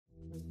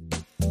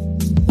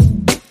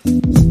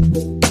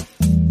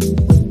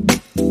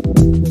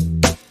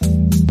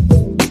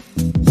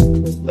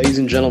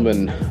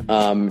gentlemen,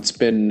 it's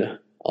been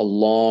a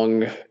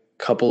long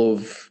couple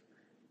of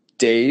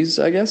days,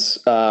 I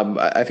guess.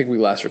 I think we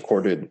last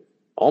recorded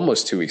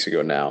almost 2 weeks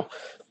ago now.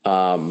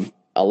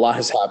 A lot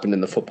has happened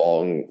in the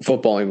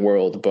footballing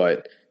world,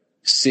 but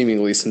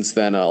seemingly since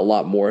then, a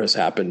lot more has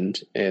happened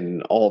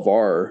in all of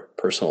our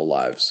personal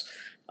lives.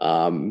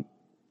 And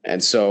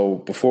so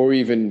before we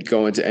even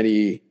go into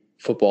any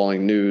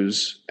footballing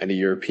news, any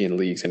European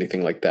leagues,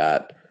 anything like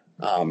that,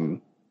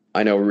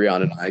 I know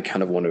Rian and I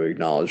kind of want to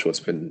acknowledge what's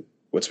been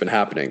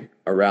happening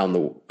around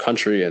the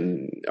country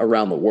and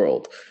around the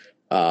world.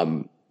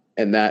 And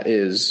that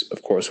is,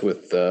 of course,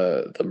 with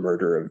the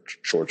murder of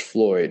George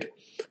Floyd.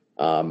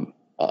 A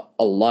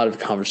lot of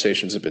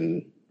conversations have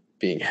been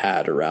being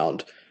had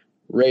around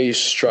race,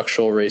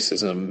 structural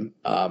racism,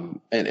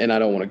 and I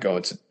don't want to go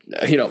into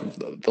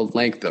the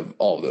length of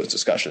all of those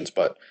discussions,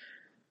 but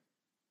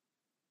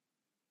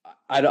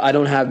I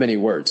don't have many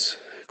words,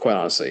 quite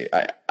honestly.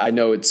 I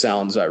know it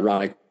sounds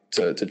ironic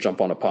to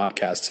jump on a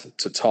podcast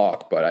to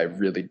talk, but I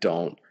really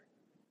don't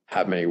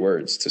have many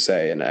words to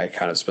say. And I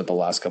kind of spent the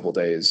last couple of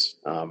days,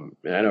 and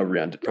I know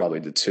Rian probably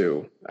did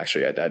too.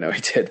 Actually, I know he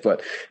did,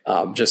 but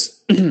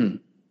just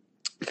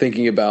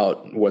thinking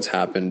about what's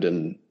happened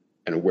and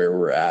where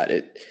we're at.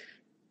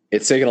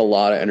 It's taken a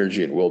lot of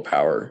energy and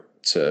willpower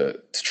to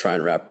try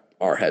and wrap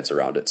our heads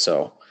around it.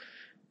 So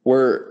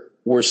we're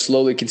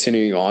slowly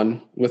continuing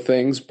on with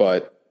things,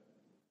 but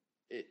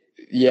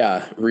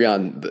yeah,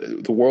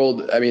 Rian, the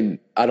world, I mean,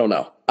 I don't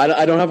know.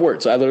 I don't have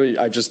words. I'm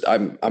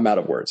out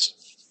of words.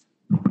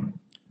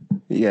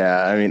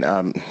 Yeah. I mean,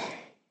 I'm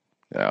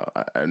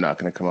not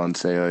going to come on and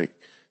say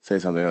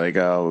something like,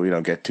 oh, we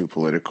don't get too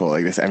political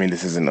like this. I mean,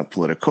 this isn't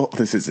political.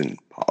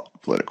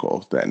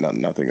 That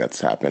nothing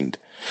that's happened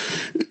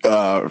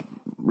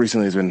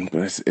recently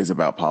is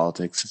about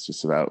politics. It's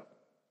just about,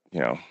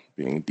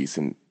 being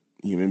decent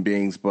human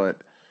beings.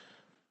 But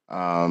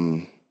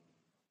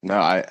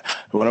no,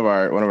 one of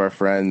our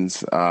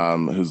friends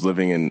who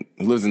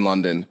lives in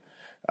London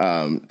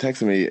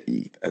texted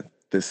me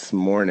this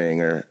morning,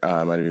 or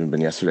might have even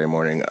been yesterday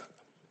morning,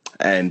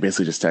 and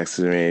basically just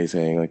texted me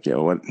saying like,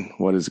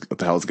 what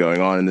the hell's going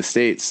on in the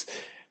States?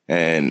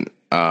 And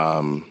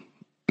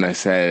I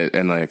said,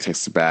 and I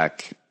texted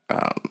back,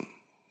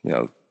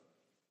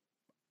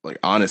 like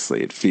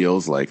honestly, it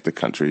feels like the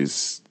country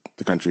is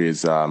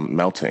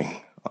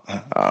melting.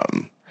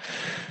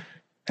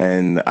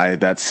 And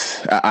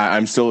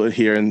I'm still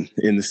here in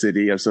the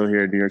city. I'm still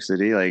here in New York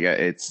City. Like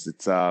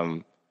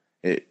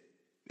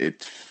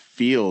it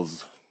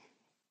feels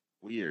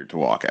weird to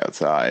walk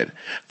outside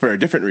for a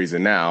different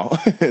reason now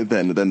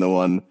than the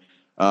one,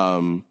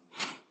 than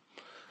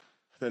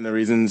the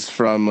reasons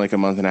from like a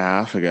month and a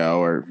half ago,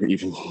 or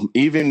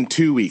even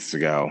 2 weeks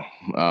ago.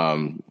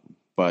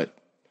 But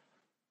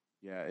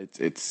yeah,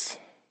 it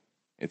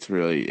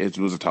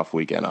was a tough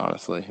weekend,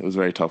 honestly. It was a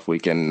very tough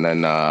weekend.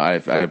 And then I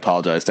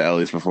apologized to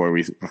Elias before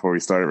we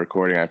started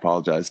recording. I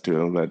apologized to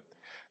him that,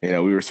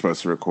 we were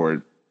supposed to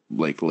record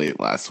like late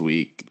last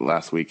week,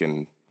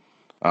 and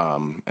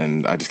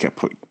I just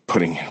kept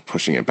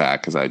pushing it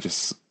back because I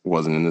just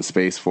wasn't in the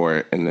space for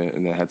it, in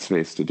the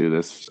headspace to do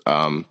this.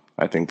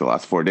 I think the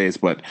last 4 days,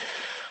 but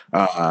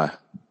not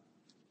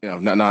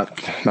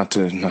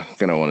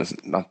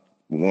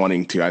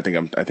wanting to. I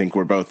think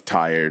we're both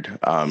tired,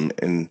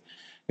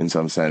 in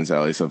some sense,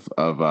 at least of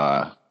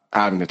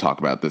having to talk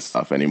about this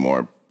stuff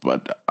anymore.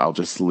 But I'll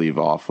just leave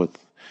off with,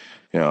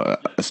 a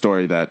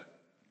story that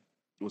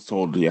was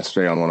told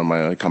yesterday on one of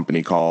my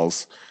company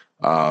calls.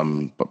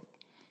 But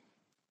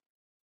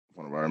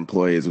one of our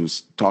employees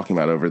was talking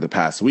about over the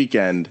past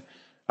weekend.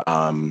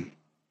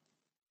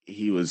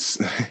 He was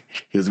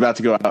about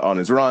to go out on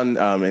his run,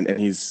 and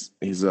he's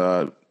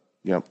grown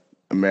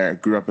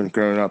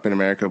up in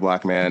America,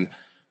 black man.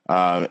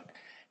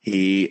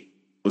 He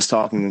was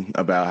talking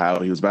about how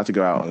he was about to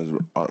go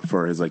out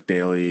for his like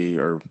daily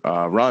or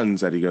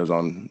runs that he goes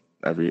on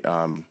every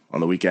on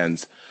the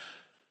weekends.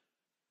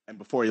 And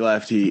before he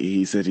left,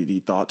 he said he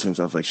thought to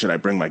himself, like, should I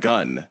bring my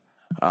gun?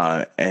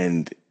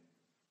 And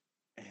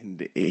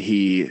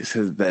he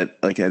says that,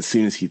 like, as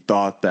soon as he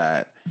thought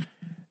that,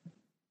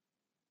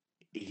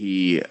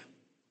 he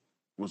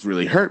was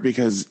really hurt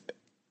because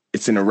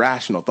it's an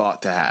irrational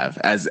thought to have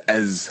as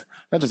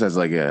not just as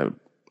like a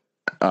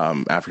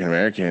African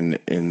American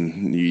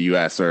in the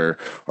U.S. or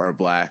a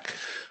black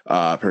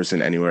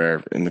person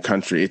anywhere in the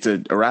country. It's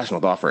an irrational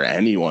thought for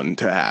anyone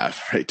to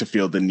have, right? To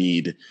feel the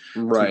need,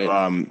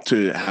 right,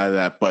 to have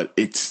that. But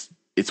it's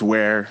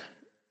what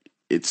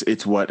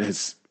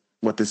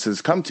this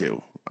has come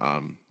to.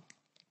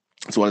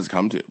 It's what it's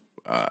come to.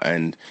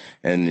 And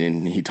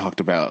he talked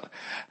about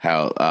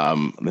how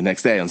the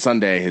next day on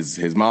Sunday,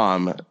 his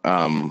mom,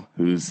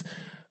 who's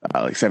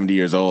like 70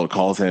 years old,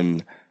 calls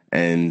him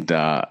and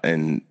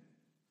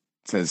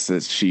says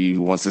that she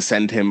wants to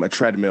send him a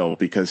treadmill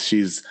because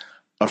she's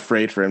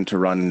afraid for him to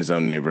run in his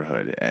own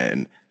neighborhood.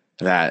 And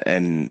that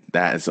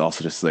is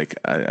also just like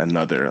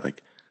another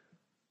like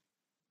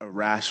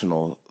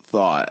irrational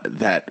thought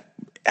that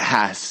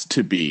has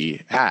to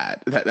be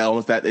had.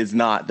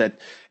 That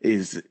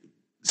is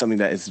something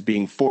that is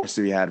being forced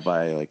to be had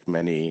by like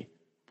many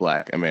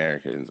Black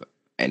Americans,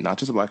 and not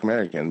just a Black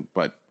American,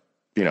 but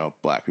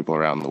Black people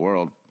around the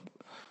world.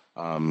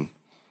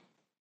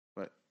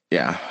 But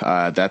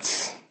yeah,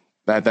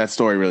 that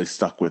story really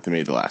stuck with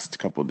me the last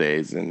couple of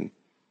days, um,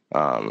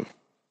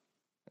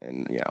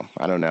 and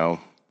I don't know.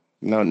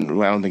 No, I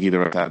don't think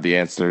either of us have the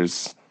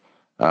answers.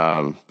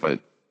 But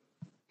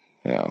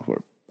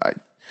I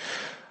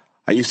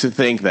I used to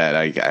think that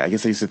I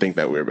guess I used to think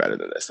that we were better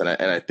than this, and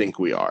I think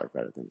we are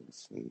better than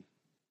this. And,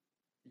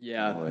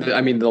 Yeah,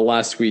 I mean, the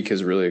last week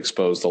has really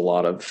exposed a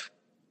lot of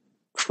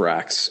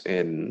cracks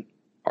in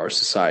our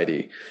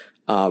society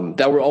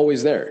that were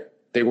always there.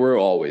 They were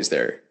always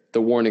there.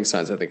 The warning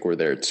signs, I think, were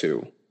there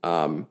too.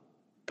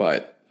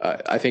 But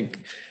I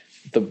think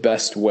the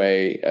best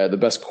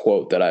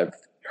quote that I've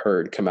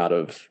heard come out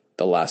of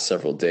the last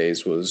several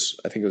days was,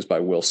 I think it was by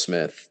Will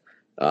Smith.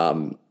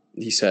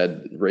 He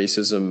said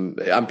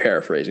racism, I'm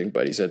paraphrasing,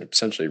 but he said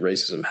essentially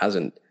racism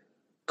hasn't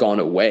gone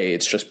away.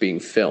 It's just being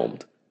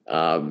filmed.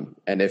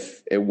 And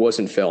if it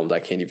wasn't filmed,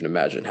 I can't even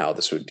imagine how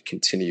this would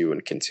continue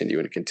and continue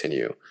and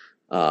continue.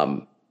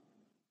 So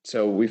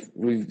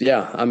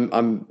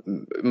I'm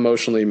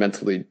emotionally,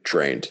 mentally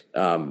drained.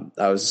 I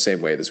was the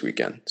same way this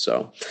weekend.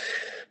 So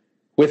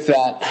with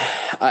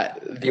that,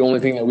 the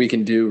only thing that we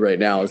can do right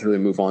now is really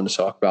move on to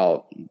talk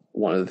about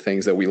one of the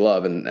things that we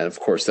love. And of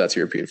course that's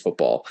European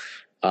football.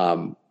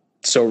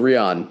 So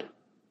Rian,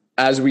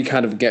 as we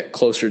kind of get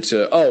closer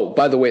to, oh,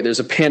 by the way, there's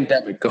a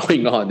pandemic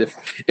going on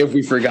if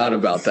we forgot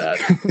about that.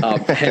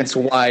 Hence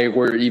why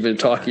we're even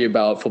talking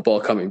about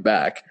football coming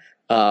back.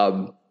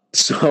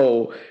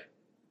 So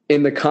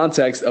in the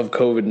context of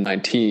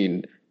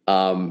COVID-19,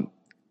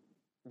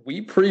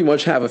 we pretty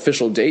much have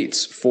official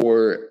dates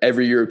for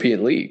every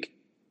European league.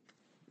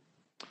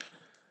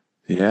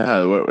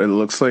 Yeah, it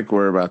looks like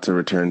we're about to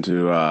return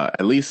to,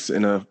 at least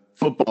in a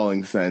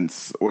footballing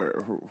sense,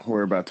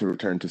 we're about to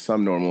return to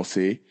some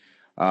normalcy.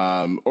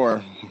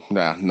 Or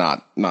nah,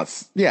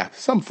 not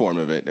some form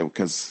of it,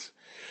 because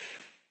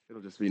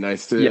it'll just be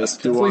nice to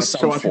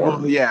watch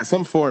people. Yeah,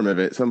 some form of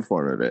it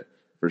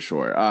for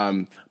sure.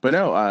 But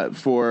no,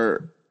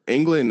 for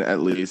England at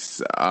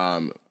least,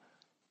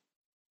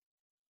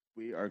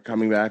 we are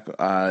coming back.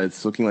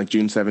 It's looking like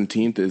June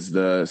 17th is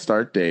the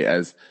start date.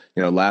 As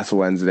last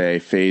Wednesday,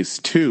 phase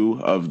 2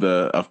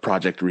 of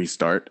Project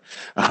Restart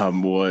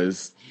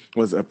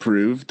was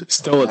approved.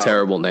 Still a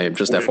terrible name,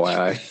 just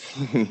FYI.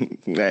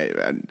 Hey,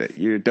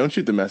 you don't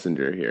shoot the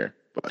messenger here.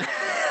 But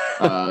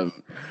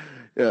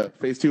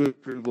phase 2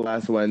 approved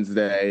last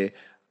Wednesday.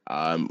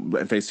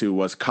 Phase 2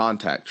 was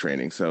contact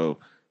training, so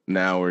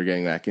now we're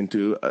getting back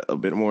into a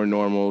bit more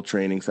normal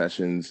training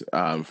sessions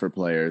for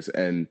players,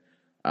 and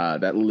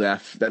that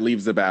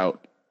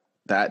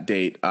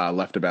date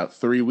left about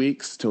 3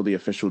 weeks till the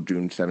official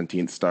June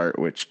 17th start,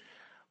 which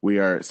we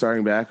are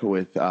starting back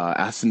with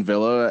Aston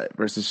Villa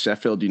versus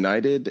Sheffield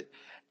United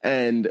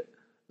and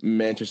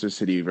Manchester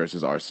City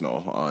versus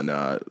Arsenal on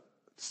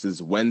this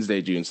is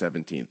Wednesday, June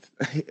 17th,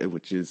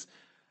 which is,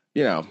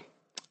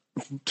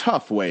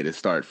 tough way to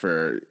start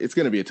it's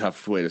going to be a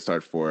tough way to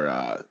start for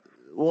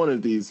one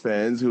of these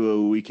fans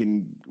who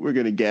we're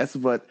going to guess,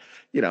 but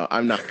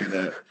I'm not going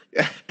to.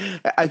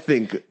 I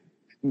think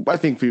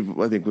most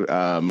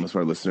of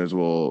our listeners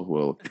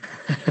will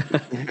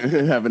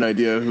have an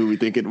idea who we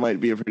think it might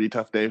be a pretty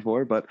tough day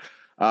for. But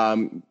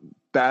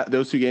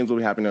those 2 games will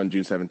be happening on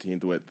June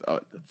 17th with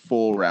a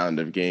full round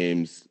of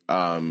games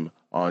on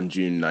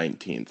June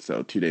 19th.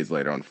 So 2 days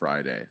later on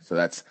Friday. So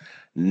that's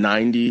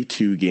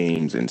 92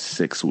 games in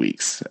 6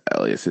 weeks.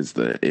 Elias is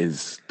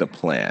the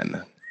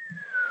plan.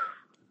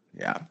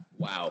 Yeah.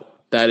 Wow.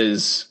 That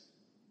is,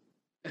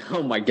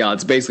 oh my God,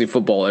 it's basically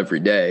football every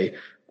day.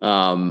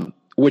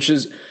 Which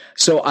is,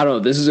 so I don't know,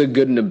 this is a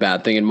good and a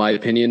bad thing in my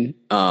opinion.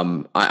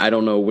 I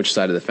don't know which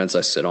side of the fence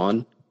I sit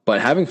on,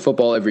 but having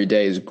football every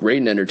day is great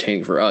and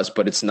entertaining for us,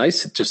 but it's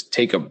nice to just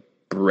take a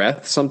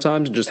breath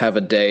sometimes and just have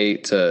a day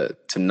to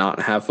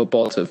not have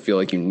football, to feel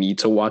like you need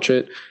to watch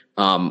it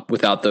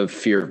without the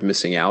fear of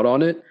missing out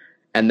on it,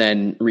 and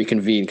then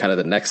reconvene kind of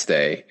the next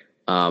day.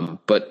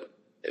 But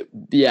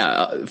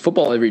yeah,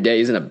 football every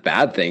day isn't a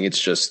bad thing.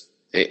 It's just,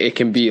 it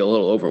can be a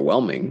little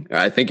overwhelming.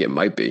 I think it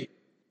might be.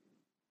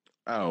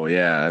 Oh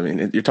yeah, I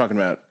mean, you're talking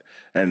about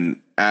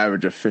an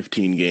average of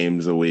 15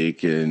 games a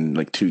week and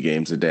like 2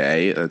 games a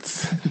day.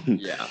 That's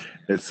yeah.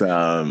 It's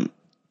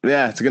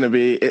it's gonna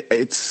be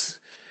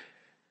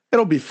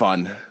it'll be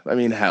fun. I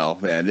mean, hell,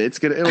 man,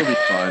 it'll be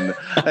fun.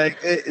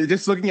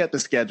 Just looking at the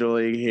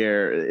scheduling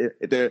here,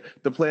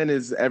 the plan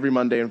is every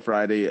Monday and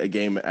Friday a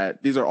game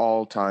at. These are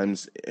all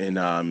times in.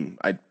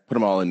 I put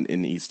them all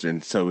in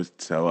Eastern, so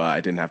I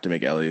didn't have to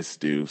make Elias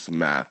do some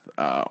math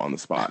on the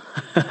spot.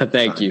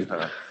 Thank you.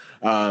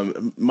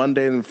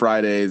 Monday and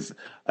Fridays,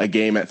 a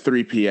game at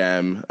 3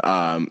 p.m.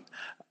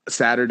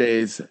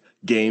 Saturdays,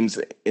 games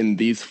in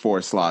these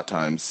 4 slot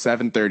times: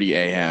 7:30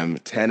 a.m.,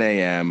 10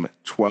 a.m.,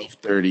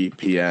 12:30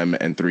 p.m.,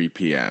 and 3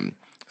 p.m.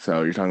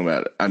 So you're talking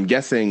about, I'm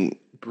guessing,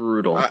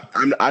 brutal.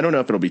 I don't know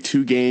if it'll be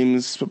 2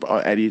 games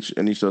in each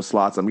of those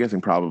slots. I'm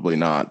guessing probably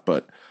not,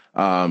 but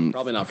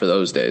Probably not for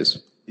those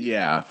days.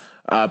 Yeah.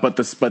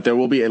 But there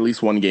will be at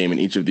least one game in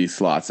each of these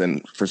slots,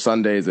 and for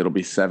Sundays it'll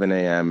be 7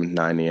 a.m.,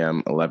 9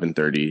 a.m.,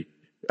 11:30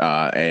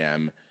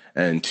 a.m.,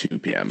 and 2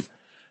 p.m.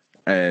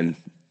 And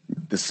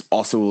this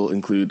also will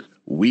include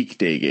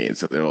weekday games.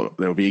 So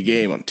there'll be a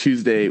game on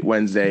Tuesday,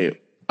 Wednesday,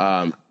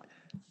 I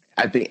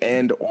think,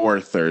 and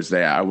or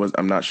Thursday.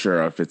 I'm not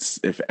sure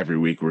if every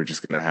week we're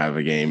just gonna have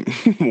a game,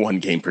 one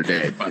game per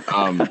day,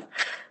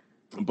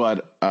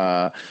 but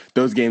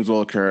those games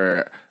will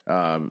occur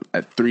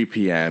at 3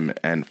 p.m.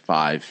 and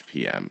 5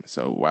 p.m.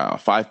 So, wow, a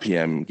 5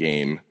 p.m.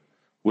 game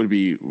would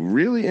be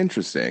really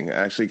interesting,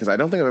 actually, because I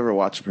don't think I've ever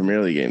watched a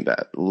Premier League game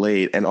that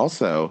late. And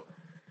also,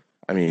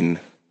 I mean,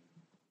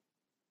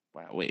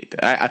 wow, wait,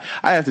 I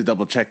have to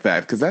double check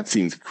that because that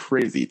seems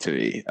crazy to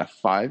me.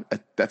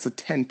 That's a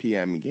 10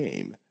 p.m.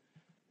 game.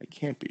 It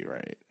can't be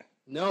right.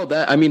 No,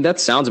 that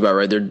sounds about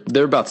right.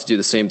 They're about to do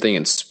the same thing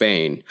in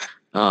Spain,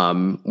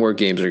 where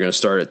games are going to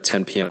start at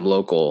 10 p.m.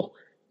 local,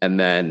 and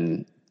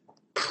then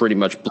pretty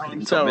much bleed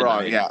until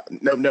midnight. Yeah,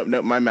 no.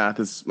 My math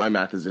was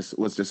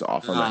just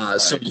off on that.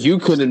 So you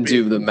couldn't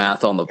do the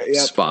math on the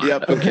spot.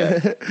 Yep.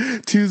 Okay.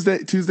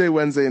 Tuesday,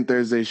 Wednesday, and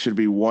Thursday should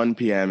be 1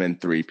 p.m. and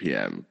 3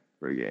 p.m.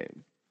 for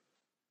game.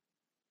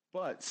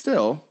 But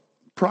still,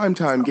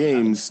 primetime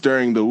games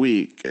during the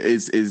week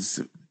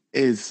is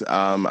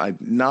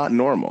not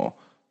normal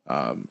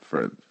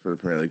for the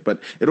Premier League,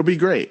 but it'll be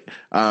great.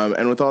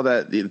 And with all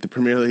that, the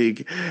Premier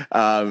League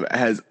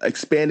has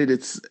expanded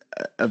its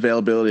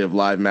availability of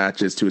live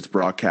matches to its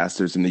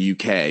broadcasters in the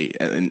UK,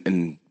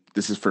 and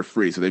this is for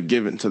free. So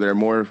there are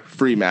more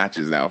free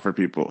matches now for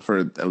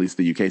at least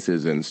the UK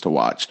citizens to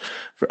watch.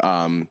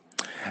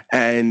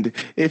 And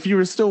if you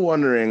were still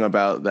wondering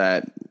about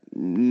that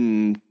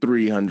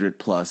 300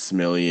 plus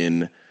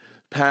million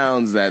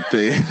pounds that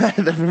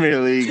the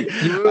Premier League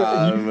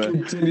you've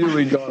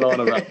continually gone on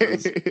about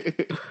this.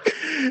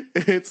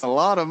 It's a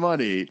lot of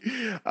money.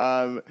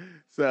 So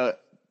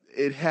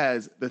it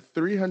has the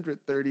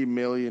 $330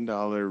 million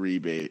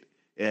rebate.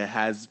 It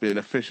has been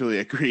officially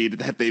agreed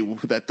that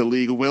the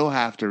league will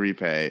have to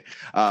repay.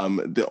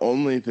 The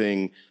only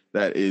thing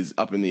that is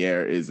up in the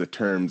air is the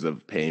terms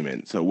of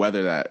payment. So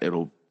whether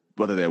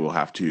they will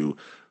have to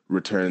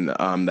return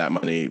that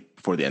money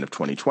for the end of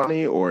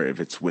 2020, or if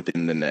it's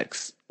within the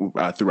next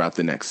throughout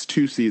the next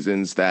two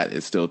seasons, that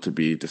is still to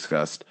be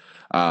discussed.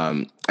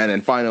 And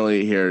then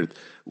finally, here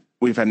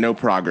we've had no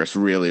progress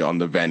really on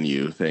the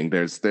venue thing.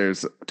 There's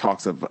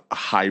talks of a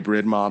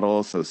hybrid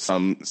model, so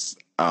some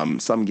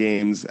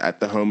games at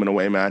the home and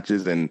away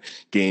matches, and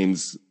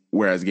games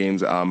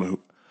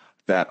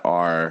that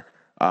are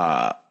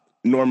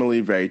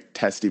normally very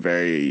testy,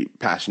 very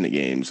passionate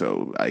games.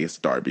 So I guess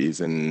derbies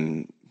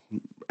and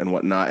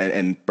whatnot,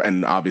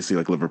 and obviously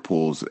like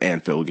Liverpool's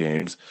Anfield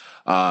games.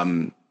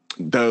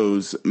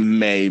 Those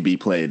may be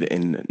played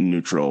in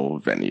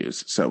neutral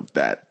venues, so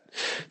that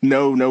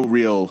no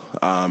real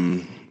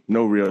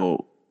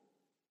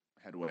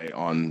headway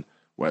on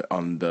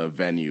the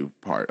venue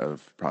part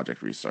of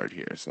Project Restart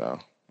here. So,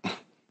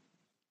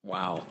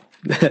 wow,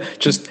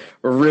 just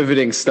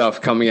riveting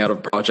stuff coming out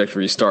of Project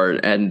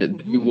Restart,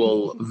 and you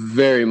will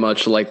very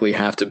much likely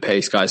have to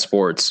pay Sky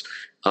Sports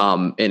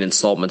in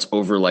installments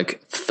over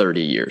like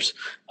 30 years.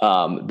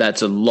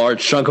 That's a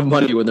large chunk of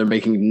money when they're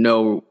making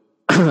no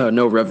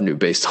revenue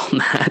based on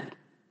that.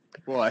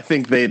 Well, I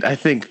think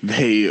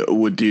they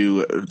would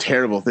do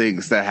terrible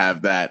things to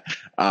have that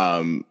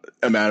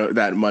amount of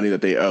that money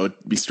that they owe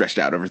be stretched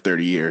out over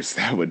 30 years.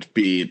 That would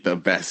be the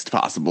best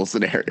possible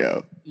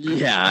scenario.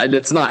 Yeah,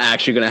 it's not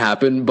actually going to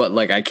happen, but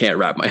like I can't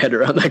wrap my head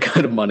around that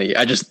kind of money.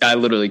 I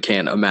literally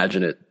can't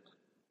imagine it.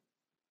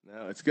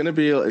 No, it's going to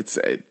be.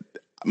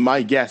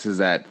 My guess is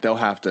that they'll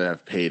have to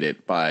have paid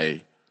it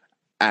by,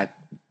 at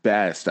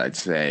best, I'd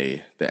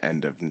say the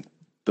end of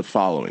the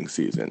following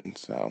season.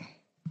 So,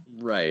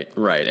 right,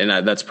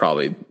 and that's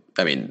probably.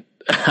 I mean,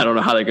 I don't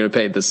know how they're going to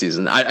pay it this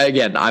season. I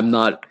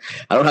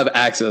don't have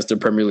access to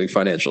Premier League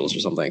financials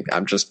or something.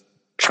 I'm just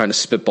trying to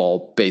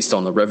spitball based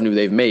on the revenue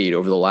they've made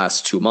over the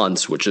last 2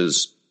 months, which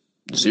is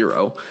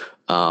zero.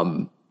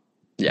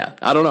 Yeah,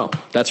 I don't know.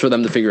 That's for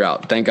them to figure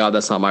out. Thank God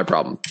that's not my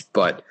problem.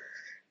 But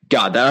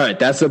God, all right,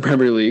 that's the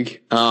Premier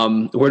League.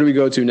 Where do we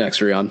go to next,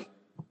 Rian?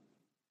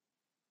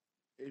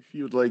 If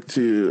you'd like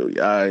to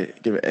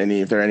if there are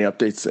any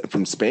updates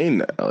from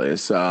Spain,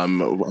 Elias,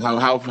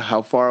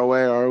 how far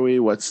away are we?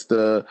 What is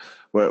the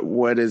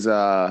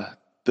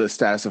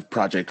status of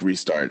Project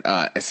Restart?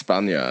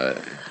 España.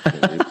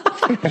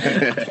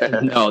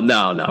 No,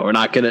 we're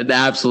not gonna.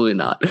 Absolutely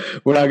not.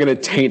 We're not gonna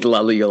taint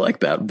La Liga like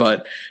that.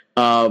 But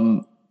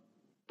oh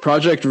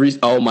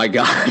my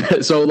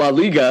God! So La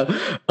Liga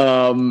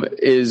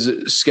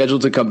is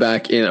scheduled to come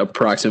back in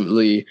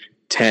approximately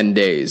 10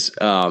 days.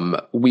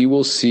 We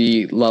will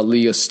see La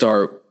Liga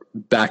start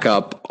back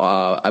up.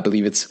 I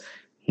believe it's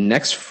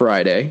next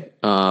Friday,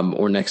 I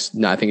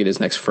think it is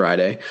next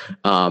Friday.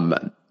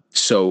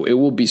 So it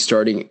will be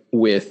starting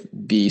with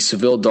the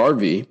Seville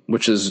Derby,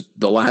 which is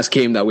the last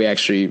game that we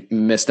actually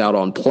missed out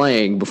on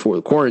playing before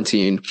the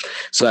quarantine.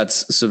 So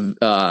that's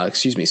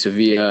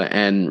Sevilla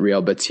and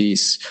Real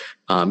Betis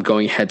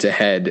going head to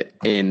head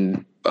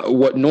in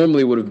what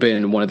normally would have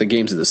been one of the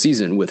games of the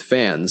season with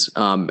fans.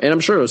 And I'm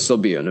sure it'll still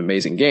be an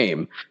amazing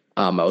game.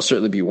 I'll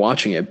certainly be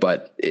watching it,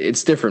 but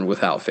it's different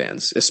without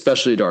fans,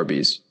 especially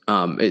derbies.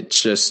 It's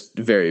just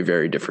very,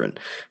 very different.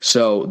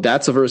 So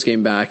that's the first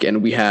game back,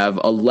 and we have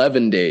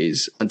 11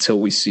 days until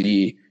we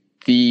see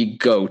the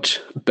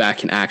GOAT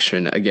back in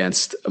action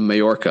against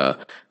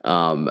Mallorca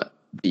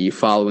the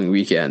following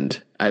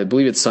weekend. I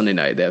believe it's Sunday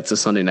night. That's a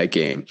Sunday night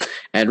game.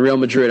 And Real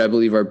Madrid, I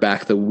believe, are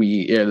back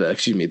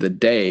the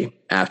day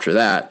after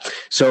that.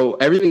 So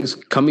everything's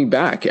coming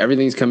back.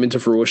 Everything's coming to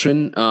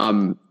fruition.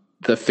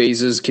 The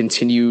phases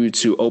continue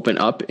to open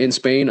up in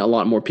Spain. A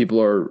lot more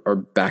people are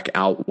back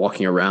out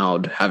walking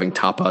around, having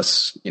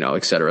tapas,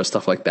 et cetera,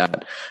 stuff like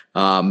that.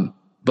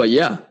 But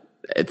yeah,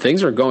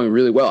 things are going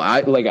really well.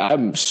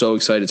 I'm so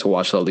excited to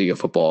watch La Liga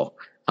football,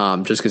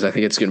 just because I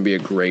think it's going to be a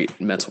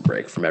great mental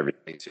break from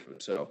everything too.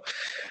 So,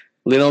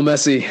 Lionel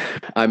Messi,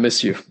 I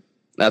miss you.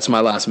 That's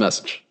my last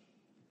message.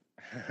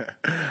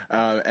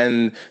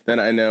 And then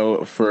I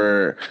know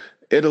for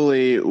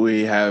Italy,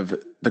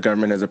 the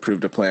government has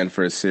approved a plan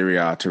for Serie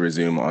A to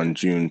resume on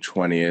June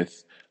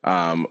 20th,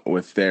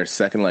 with their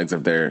second legs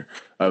of the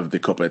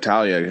Coppa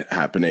Italia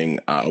happening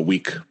a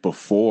week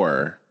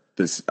before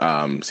this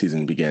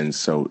season begins.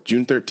 So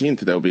June 13th,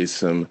 there'll be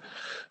some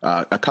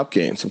cup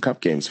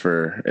games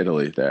for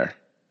Italy there.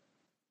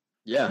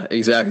 Yeah,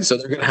 exactly. So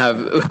they're going to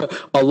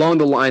have, along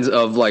the lines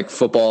of like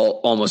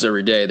football almost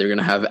every day, they're going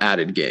to have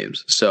added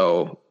games.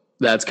 So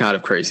that's kind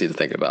of crazy to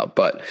think about,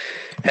 but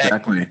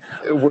exactly.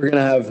 Hey, we're going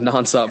to have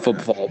nonstop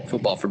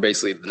football for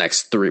basically the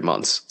next 3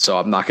 months. So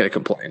I'm not going to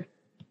complain.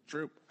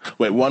 True.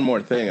 Wait, one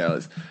more thing,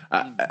 Alice.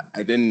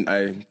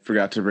 I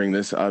forgot to bring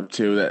this up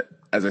too, that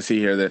as I see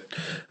here that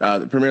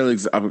the Premier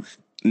League's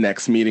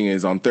next meeting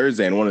is on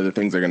Thursday. And one of the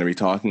things they're going to be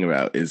talking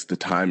about is the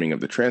timing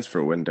of the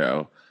transfer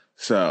window.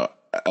 So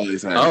at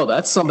least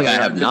that's something I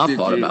have not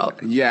thought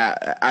about.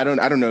 Yeah. I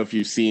don't know if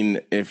you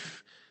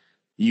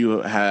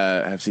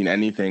have seen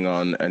anything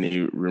on any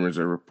rumors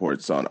or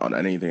reports on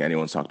anything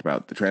anyone's talked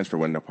about the transfer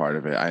window part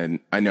of it.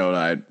 I know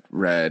that I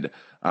read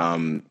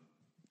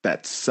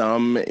that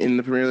some in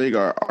the Premier League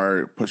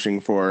are pushing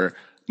for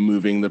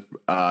moving the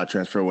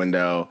transfer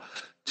window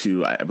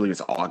to, I believe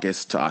it's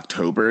August to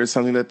October is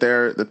something that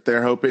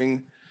they're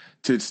hoping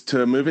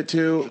to move it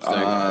to.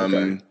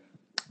 Okay.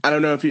 I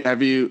don't know if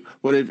have you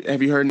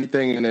heard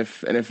anything, and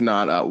if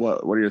not,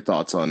 what are your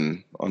thoughts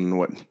on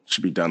what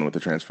should be done with the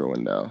transfer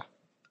window?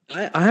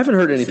 I haven't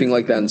heard anything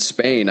like that in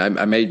Spain.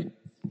 I may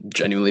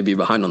genuinely be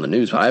behind on the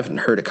news, but I haven't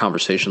heard a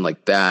conversation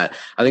like that.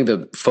 I think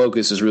the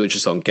focus is really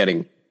just on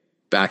getting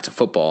back to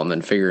football and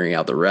then figuring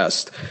out the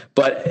rest.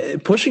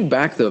 But pushing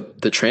back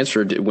the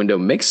transfer window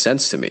makes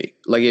sense to me.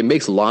 Like, it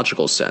makes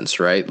logical sense,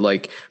 right?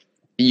 Like,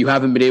 you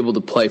haven't been able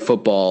to play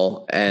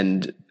football,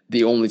 and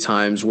the only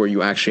times where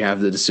you actually have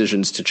the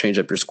decisions to change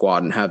up your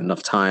squad and have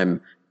enough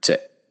time to,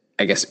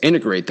 I guess,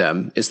 integrate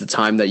them is the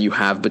time that you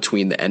have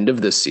between the end of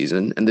this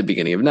season and the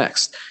beginning of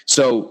next.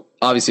 So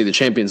obviously the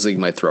Champions League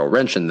might throw a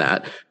wrench in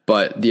that,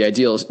 but the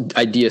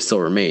idea still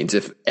remains.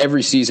 If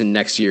every season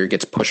next year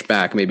gets pushed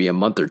back maybe a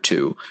month or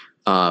two,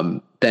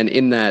 then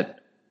in that,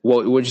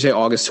 what would you say,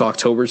 August to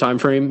October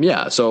timeframe?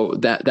 Yeah. So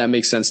that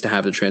makes sense to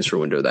have the transfer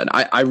window then.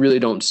 I really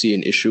don't see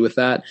an issue with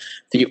that.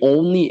 The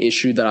only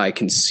issue that I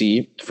can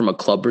see from a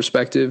club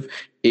perspective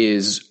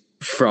is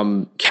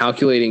from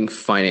calculating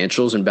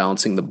financials and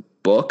balancing the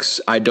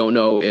books. I don't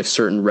know if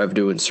certain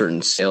revenue and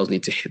certain sales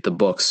need to hit the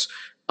books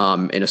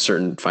in a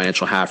certain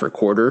financial half or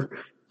quarter.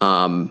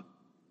 I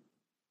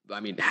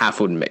mean, half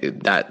would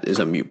make that is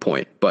a moot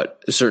point,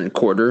 but a certain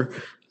quarter,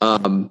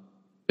 to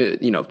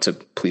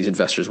please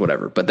investors,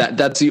 whatever. But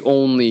that's the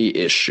only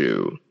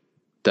issue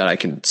that I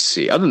can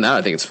see. Other than that,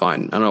 I think it's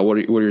fine. I don't know. What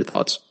are your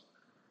thoughts?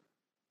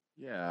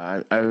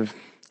 Yeah,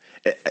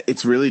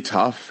 it's really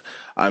tough.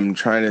 I'm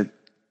trying to,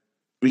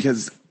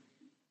 because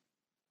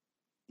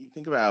you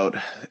think about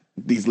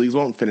these leagues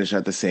won't finish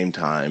at the same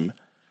time,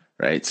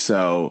 right?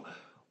 So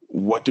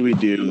what do we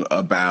do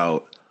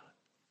about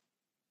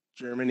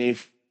Germany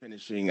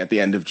finishing at the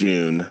end of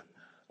June?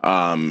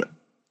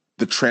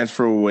 The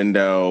transfer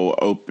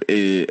window,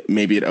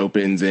 maybe it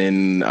opens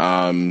in,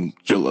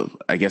 July,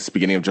 I guess,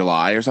 beginning of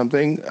July or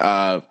something.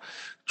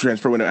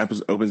 Transfer window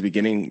opens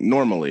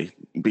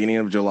beginning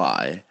of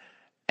July,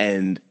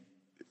 and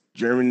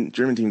German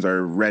teams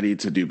are ready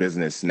to do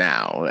business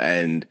now,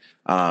 and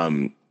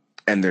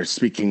they're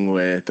speaking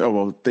with,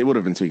 they would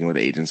have been speaking with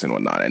agents and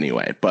whatnot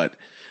anyway, but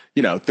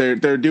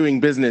they're doing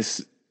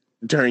business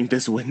during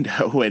this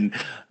window when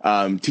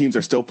teams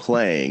are still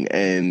playing,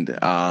 and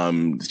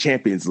the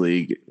Champions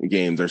League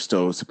games are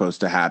still supposed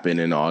to happen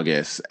in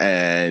August,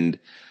 and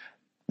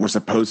a lot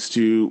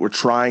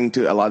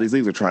of these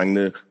leagues are trying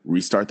to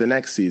restart the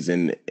next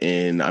season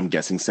in, I'm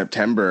guessing,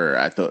 September,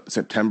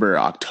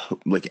 October,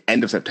 like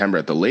end of September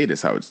at the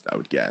latest, I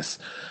would guess.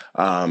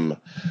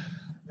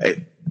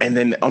 And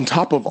then on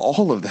top of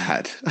all of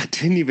that,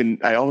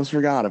 I almost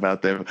forgot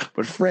about them,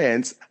 but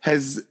France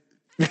has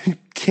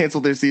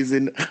canceled their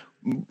season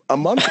a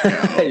month ago.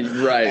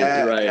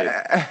 Right,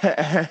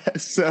 right.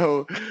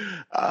 So,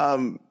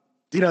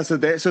 so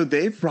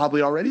they've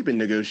probably already been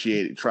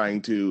negotiating,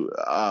 trying to,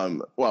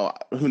 well,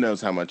 who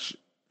knows how much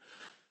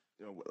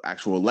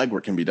actual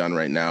legwork can be done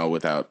right now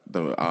without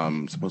the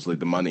supposedly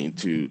the money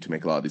to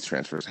make a lot of these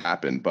transfers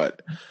happen.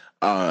 But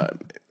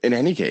in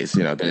any case,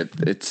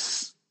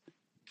 it's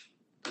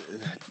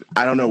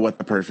I don't know what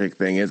the perfect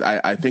thing is.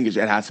 I think it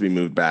has to be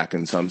moved back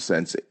in some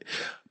sense,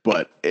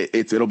 but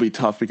it'll be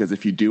tough because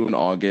if you do in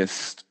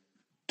August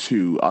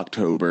to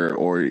October,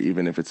 or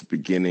even if it's the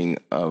beginning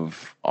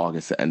of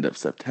August to end of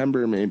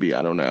September, maybe,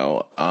 I don't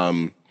know.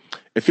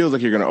 It feels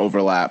like you're going to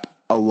overlap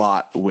a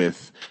lot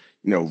with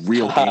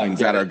real games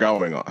that are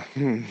going on.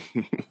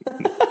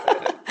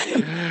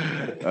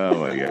 Oh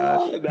my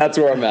gosh, that's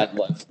where I'm at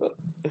life.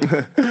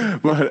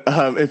 But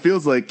it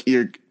feels like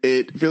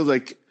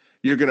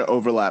you're going to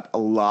overlap a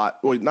lot.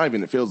 Well, not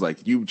even it feels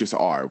like, you just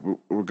are.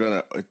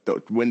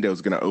 The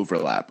window's going to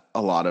overlap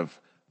a lot of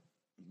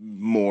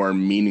more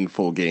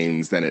meaningful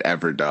games than it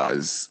ever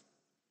does.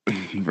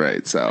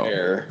 Right.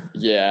 So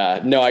yeah,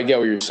 no, I get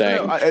what you're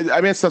saying.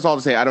 I mean, that's all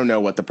to say. I don't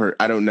know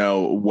I don't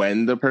know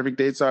when the perfect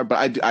dates are,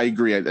 but I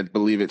agree. I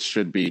believe it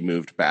should be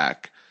moved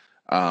back.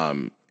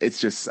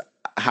 It's just,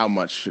 how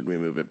much should we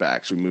move it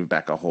back? Should we move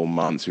back a whole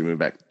month? Should we move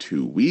back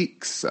 2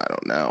 weeks? I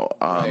don't know.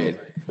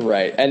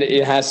 Right. And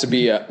it has to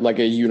be like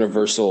a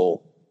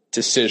universal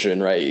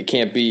decision, right? It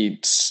can't be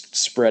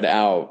spread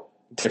out,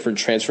 different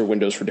transfer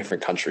windows for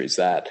different countries.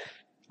 That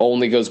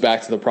only goes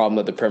back to the problem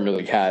that the Premier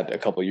League had a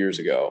couple of years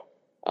ago.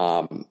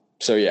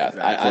 So yeah,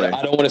 exactly.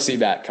 I don't want to see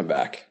that come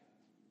back.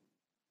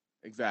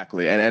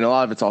 Exactly. And a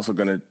lot of it's also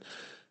going to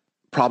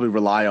probably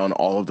rely on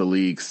all of the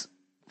leagues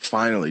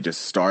finally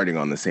just starting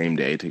on the same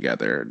day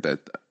together.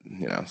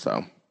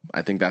 So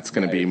I think that's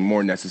going to be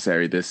more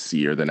necessary this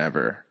year than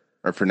ever,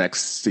 or for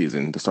next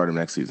season, the start of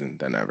next season,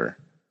 than ever.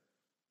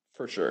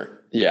 For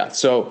sure. Yeah.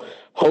 So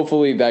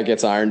hopefully that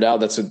gets ironed out.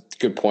 That's a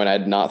good point I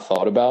had not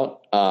thought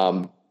about.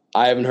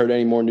 I haven't heard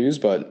any more news,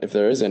 but if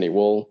there is any,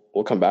 we'll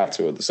come back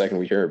to it the second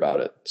we hear about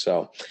it.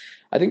 So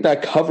I think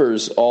that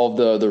covers all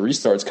of the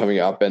restarts coming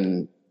up,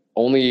 and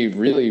only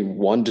really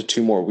 1 to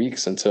 2 more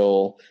weeks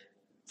until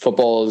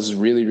football is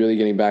really, really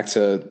getting back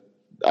to,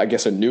 I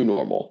guess, a new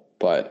normal.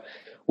 But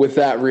with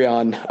that,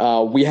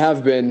 Rian, we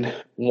have been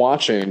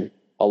watching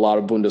a lot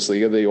of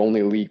Bundesliga, the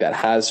only league that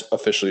has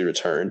officially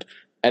returned.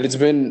 And it's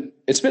been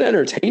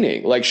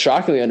entertaining, like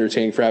shockingly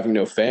entertaining for having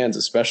no fans,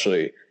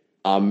 especially.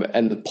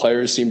 And the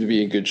players seem to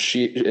be in good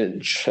shape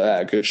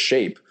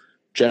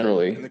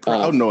generally. And the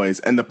crowd noise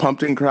and the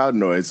pumped-in crowd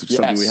noise, which is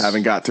something we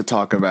haven't got to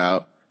talk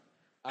about.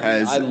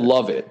 I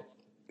love it.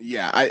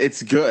 Yeah,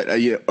 it's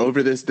good.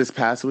 Over this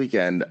past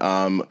weekend,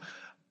 I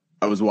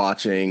was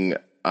watching.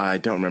 I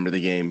don't remember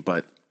the game,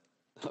 but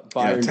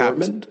Bayern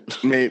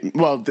Dortmund.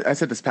 Well, I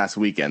said this past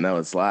weekend. That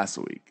was last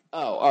week.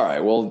 Oh, all right.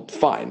 Well,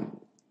 fine.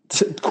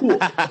 Cool.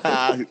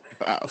 Wow,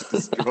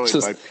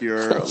 destroyed by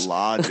pure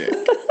logic.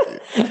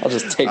 I'll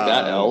just take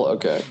that L.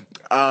 Okay.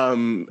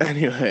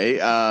 Anyway,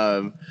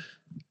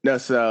 no.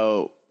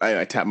 So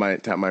I tapped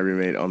my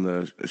roommate on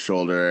the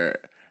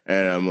shoulder,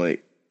 and I'm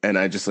like, and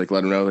I just like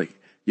let him know, like,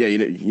 yeah,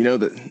 you know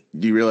that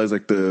you realize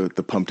like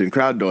the pumped in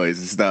crowd noise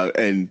and stuff,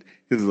 and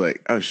he was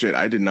like, oh shit,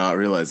 I did not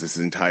realize this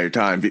entire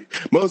time.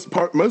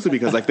 Mostly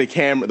because like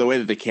the way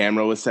that the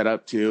camera was set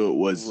up too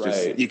was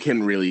just, you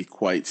couldn't really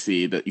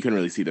see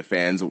the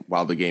fans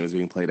while the game was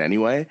being played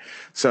anyway.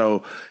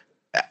 So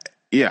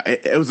yeah,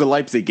 it was a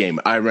Leipzig game.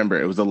 I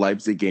remember it was a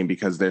Leipzig game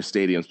because their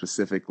stadium,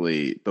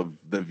 specifically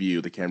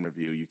the camera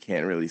view, you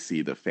can't really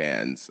see the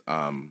fans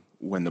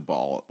when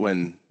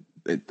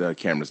the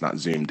camera's not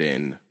zoomed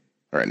in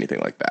or anything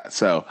like that.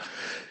 So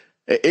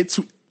it's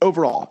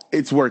overall,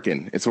 it's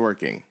working. It's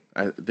working.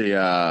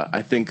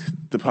 I think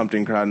the pumped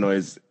in crowd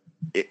noise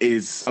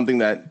is something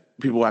that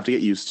people will have to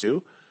get used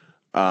to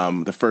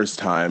the first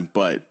time,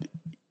 but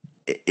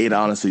it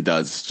honestly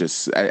does,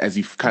 just as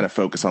you kind of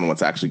focus on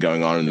what's actually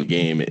going on in the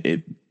game,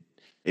 it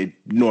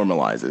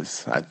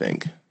normalizes, I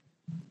think.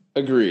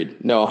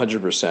 Agreed. No,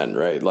 100%.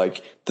 Right.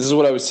 Like, this is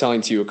what I was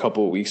telling to you a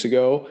couple of weeks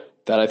ago,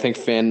 that I think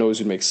fan noise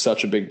would make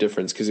such a big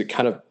difference, because it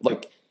kind of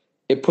like,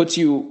 it puts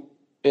you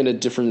in a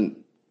different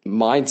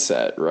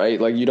mindset, right?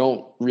 Like, you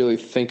don't really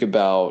think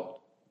about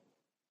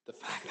the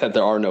fact that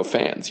there are no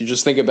fans. You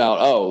just think about,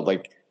 oh,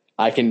 like,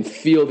 I can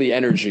feel the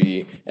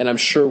energy. And I'm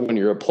sure when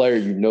you're a player,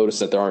 you notice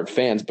that there aren't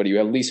fans, but you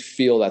at least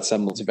feel that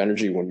semblance of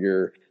energy when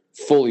you're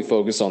fully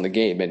focused on the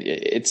game. And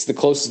it's the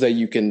closest that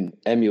you can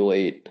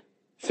emulate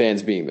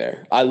fans being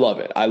there. I love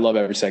it. I love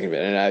every second of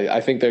it. And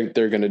I think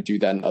they're going to do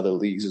that in other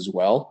leagues as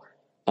well.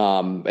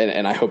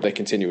 And I hope they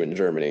continue in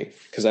Germany,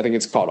 because I think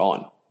it's caught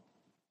on.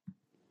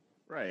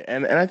 Right.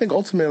 And I think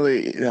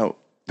ultimately,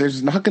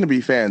 there's not going to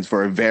be fans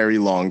for a very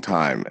long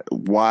time.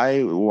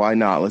 Why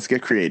not? Let's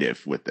get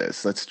creative with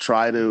this. Right.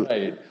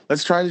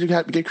 Let's try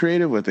to get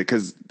creative with it,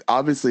 because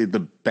obviously the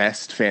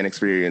best fan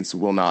experience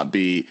will not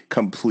be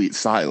complete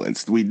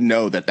silence. We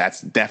know that that's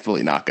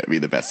definitely not going to be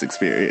the best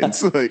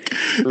experience. Like,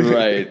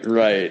 Right,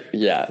 right.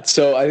 Yeah.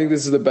 So I think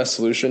this is the best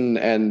solution.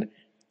 And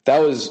that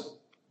was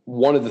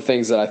one of the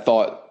things that I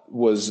thought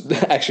was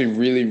actually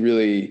really,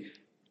 really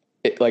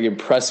like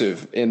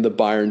impressive in the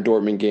Bayern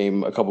Dortmund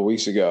game a couple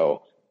weeks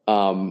ago.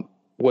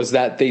 Was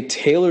that they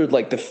tailored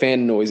like the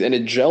fan noise, and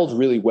it gelled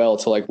really well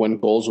to like when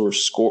goals were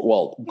scored.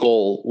 Well,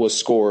 goal was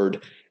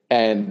scored,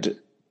 and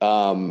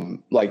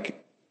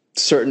like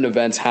certain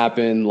events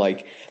happen.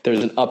 Like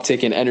there's an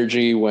uptick in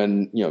energy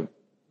when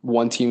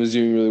one team was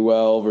doing really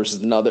well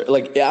versus another.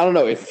 Like I don't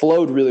know, it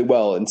flowed really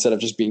well instead of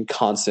just being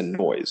constant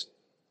noise.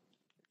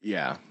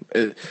 yeah,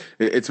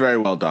 it's very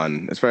well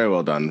done. It's very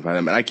well done by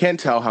them, and I can't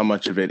tell how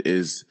much of it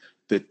is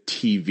the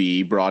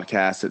TV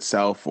broadcast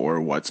itself, or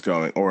what's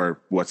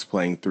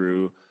playing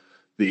through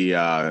the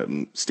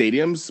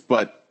stadiums.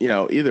 But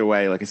either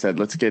way, like I said,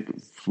 let's get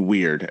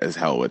weird as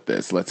hell with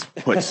this. Let's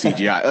put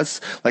CGI.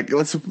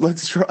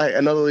 Let's try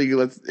another league.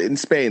 Let's in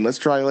Spain. Let's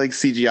try like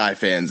CGI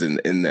fans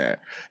in there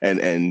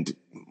and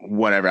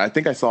whatever. I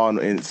think I saw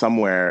in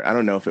somewhere. I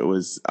don't know if it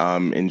was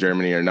in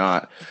Germany or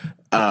not.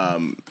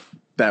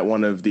 That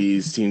one of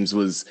these teams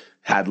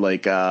had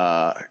like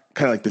kind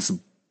of like this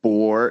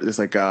board, this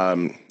like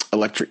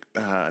electric,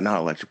 not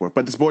electric board,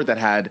 but this board that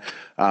had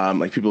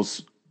like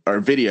people's or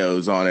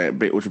videos on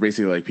it, which were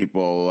basically like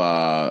people.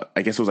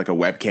 I guess it was like a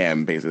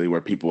webcam, basically,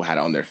 where people had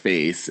on their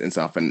face and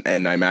stuff. And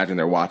I imagine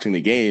they're watching the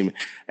game,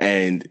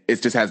 and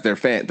it just has the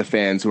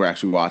fans who are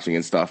actually watching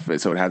and stuff.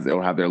 So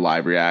it'll have their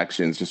live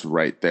reactions just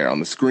right there on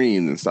the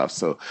screen and stuff.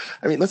 So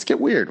I mean, let's get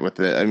weird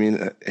with it. I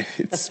mean,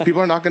 it's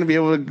people are not going to be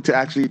able to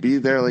actually be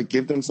there. Like,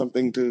 give them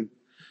something to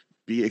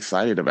be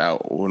excited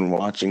about when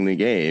watching the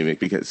game,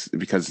 because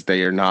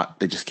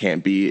they just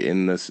can't be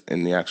in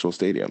the actual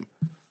stadium.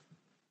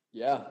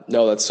 Yeah,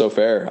 no, that's so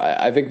fair.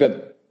 I think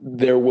that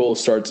there will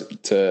start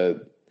to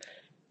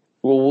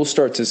we'll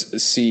start to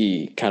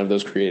see kind of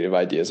those creative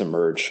ideas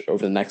emerge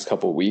over the next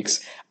couple of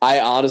weeks. I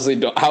honestly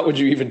don't. How would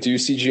you even do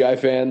CGI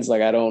fans?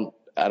 Like, I don't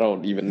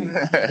even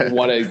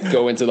want to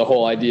go into the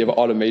whole idea of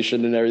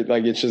automation and everything.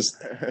 Like, it's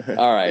just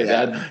all right.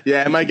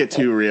 Yeah, it might get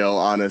too real.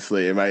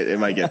 Honestly, it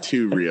might get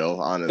too real.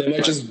 Honestly, it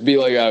might just be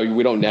like,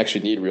 we don't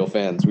actually need real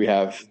fans. We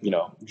have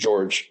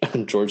George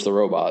the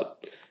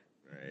robot.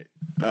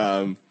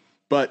 Right.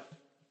 But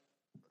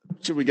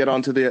should we get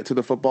on to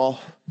the football?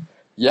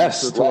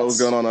 Yes. To what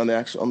was going on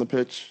the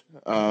pitch?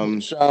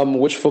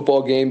 Which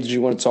football game did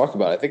you want to talk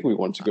about? I think we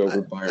want to go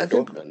over Bayern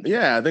Dortmund.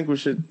 Yeah, I think we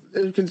should.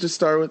 We can just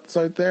start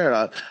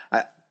there.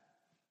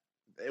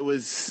 It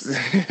was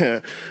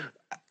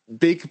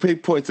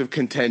big points of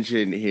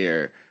contention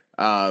here.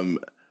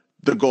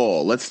 The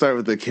goal. Let's start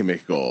with the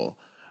Kimmich goal.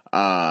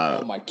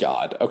 Oh my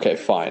God. Okay,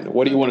 fine.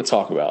 What do you want to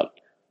talk about?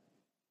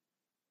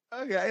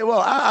 Okay, well,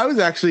 I was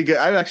actually good.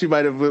 I actually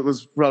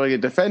was probably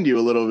going to defend you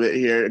a little bit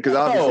here, because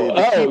obviously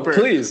the keeper.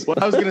 Please. Well,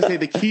 I was going to say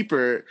the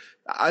keeper.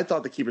 I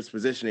thought the keeper's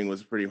positioning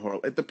was pretty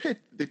horrible.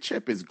 The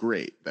chip is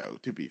great, though.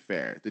 To be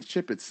fair, the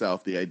chip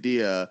itself, the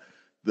idea,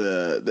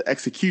 the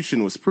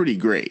execution was pretty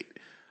great.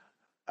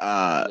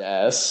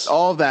 Yes.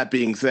 All that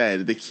being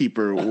said, the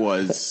keeper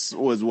was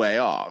way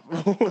off.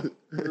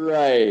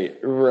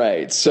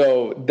 Right.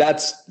 So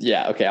that's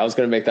okay. I was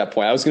going to make that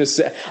point. I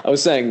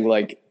was saying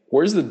like,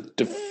 where's the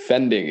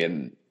defending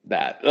in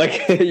that?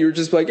 Like, you were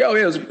just like, oh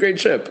yeah, it was a great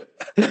chip.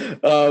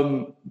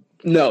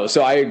 No,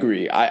 so I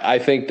agree. I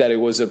think that it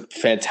was a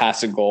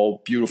fantastic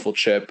goal, beautiful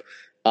chip.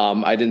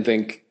 I didn't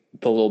think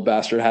the little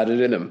bastard had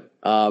it in him.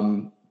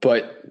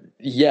 But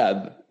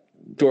yeah,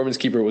 Dortmund's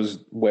keeper was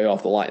way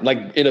off the line,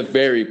 like in a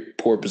very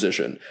poor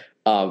position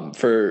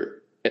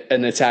for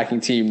an attacking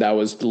team that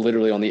was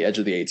literally on the edge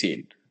of the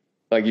 18.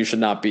 Like, you should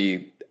not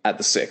be at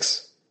the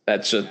 6.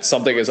 That's just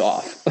something is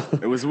off.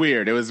 It was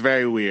weird. It was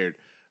very weird.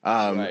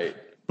 Right.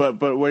 But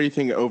what do you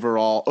think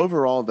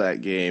overall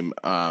that game?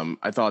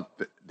 I thought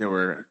there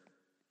were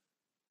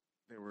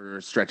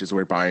stretches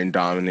where Bayern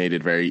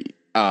dominated very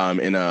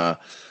in a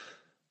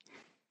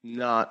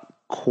not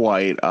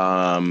quite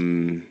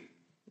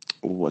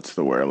what's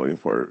the word I'm looking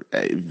for?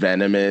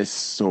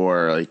 Venomous,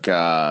 or like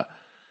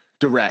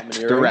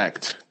direct.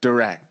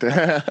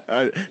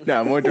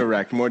 No, more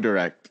direct.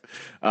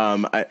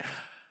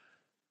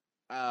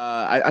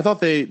 I thought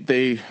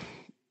they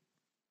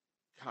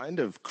kind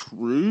of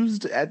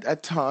cruised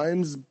at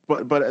times,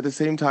 but at the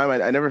same time,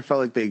 I never felt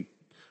like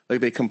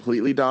they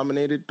completely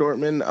dominated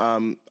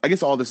Dortmund. I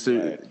guess all this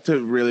to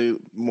really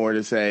more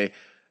to say,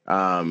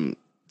 I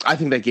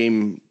think that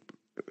game,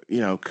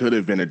 could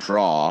have been a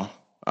draw.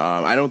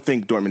 I don't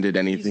think Dortmund did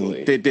anything.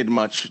 Easily. They did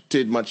much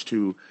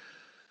to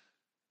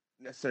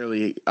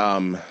necessarily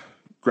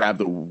grab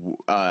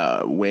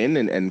the win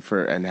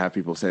and have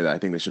people say that I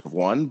think they should have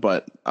won.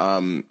 But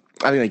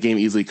I think that game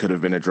easily could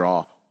have been a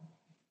draw.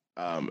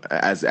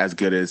 As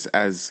good as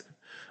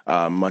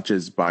much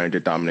as Bayern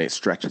did dominate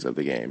stretches of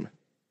the game.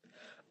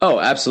 Oh,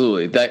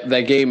 absolutely.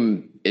 That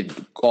game, it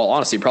all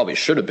honesty probably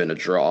should have been a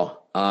draw.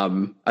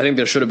 I think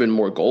there should have been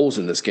more goals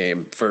in this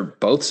game for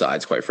both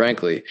sides, quite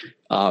frankly.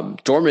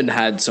 Dortmund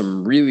had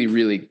some really,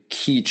 really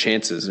key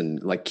chances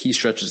and like key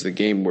stretches of the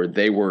game where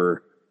they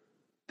were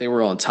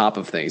on top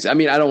of things. I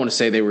mean, I don't want to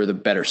say they were the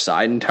better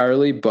side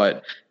entirely,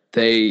 but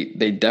they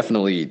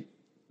definitely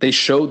they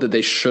showed that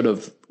they should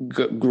have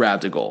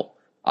grabbed a goal.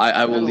 I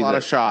They will had a leave lot that.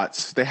 of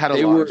shots. They had a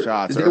They lot were of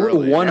shots they were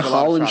early. They one had a lot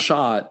of Holland shots.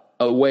 shot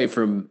away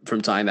from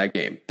tying that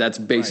game. That's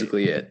Right.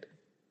 basically it.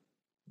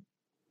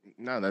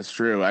 No, that's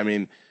true. I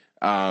mean,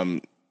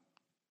 um,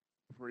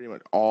 pretty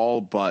much all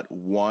but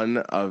one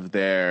of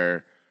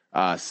their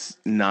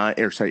nine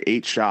or sorry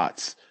 8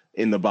 shots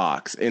in the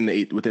box in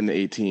the within the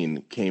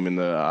 18 came in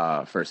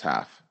the first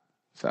half.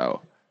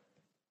 So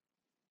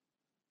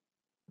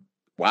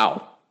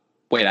Wow.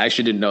 Wait, I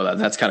actually didn't know that.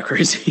 That's kind of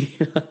crazy.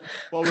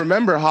 well,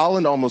 remember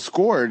Holland almost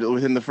scored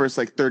within the first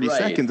like 30 Right.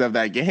 seconds of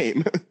that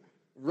game.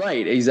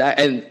 Right,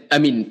 exactly. And I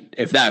mean,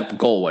 if that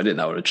goal went in,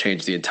 that would have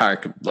changed the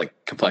entire like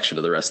complexion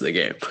of the rest of the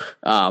game.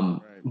 Right.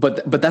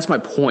 But that's my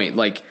point.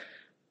 Like,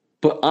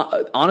 but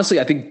honestly,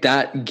 I think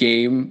that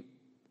game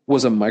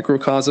was a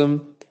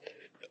microcosm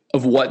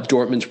of what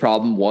Dortmund's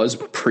problem was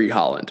pre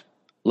Holland.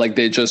 Like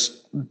they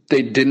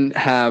didn't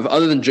have,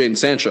 other than Jadon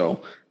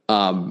Sancho,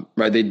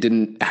 right? They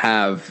didn't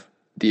have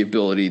the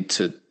ability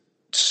to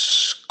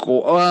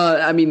score.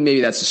 I mean, maybe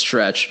that's a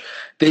stretch.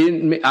 They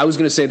didn't. I was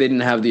going to say they didn't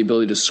have the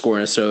ability to score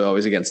necessarily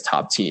always against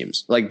top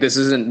teams. Like this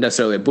isn't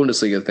necessarily a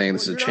Bundesliga thing.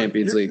 This Well, is a you're not.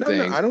 Champions You're League no,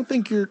 no. thing. I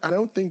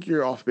don't think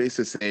you're off base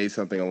to say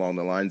something along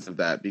the lines of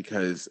that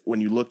because when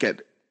you look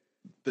at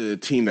the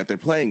team that they're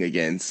playing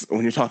against,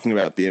 when you're talking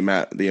about the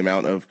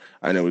amount of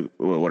I know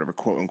whatever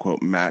quote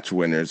unquote match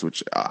winners,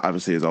 which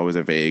obviously is always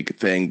a vague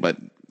thing, but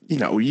you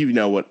know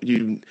what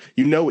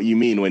you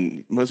mean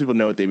when most people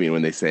know what they mean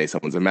when they say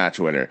someone's a match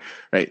winner,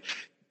 right?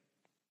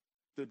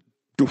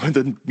 The,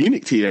 the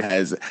Munich team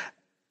has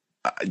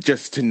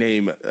just to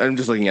name, I'm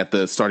just looking at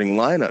the starting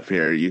lineup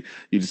here. You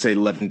just say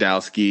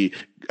Lewandowski,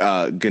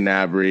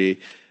 Gnabry.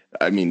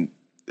 I mean,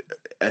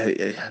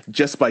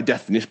 just by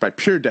definition, by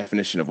pure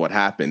definition of what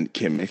happened,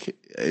 Kimmich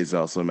is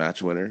also a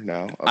match winner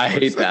now. Of I course.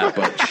 hate that,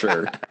 but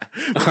sure.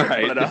 All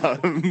right.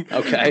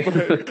 Okay.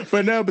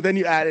 But no, but then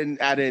you add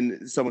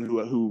in someone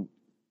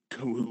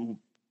who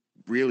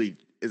really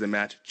is a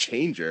match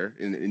changer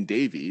in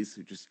Davies,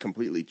 who just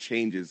completely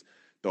changes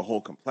the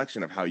whole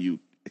complexion of how you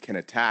can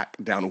attack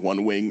down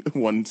one wing,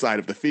 one side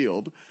of the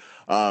field.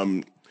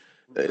 Um,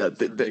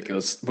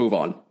 Ridiculous. Move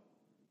on.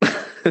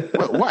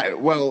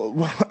 well,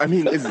 why? I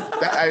mean,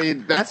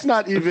 that's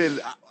not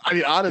even. I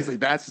mean, honestly,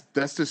 that's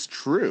just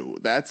true.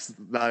 That's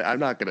not. I'm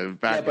not going to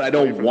back. Yeah, but I away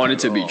don't from want that it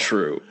to at be all.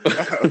 true.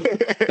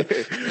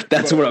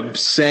 That's what I'm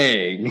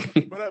saying.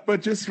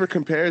 But just for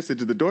comparison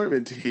to the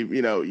Dortmund team,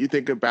 you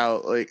think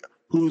about like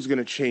who's going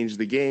to change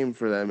the game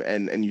for them,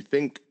 and you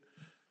think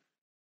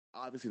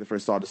obviously the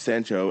first thought is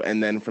Sancho,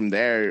 and then from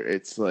there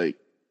it's like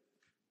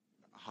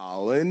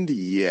Holland,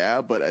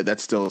 yeah, but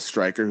that's still a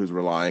striker who's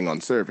relying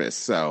on service.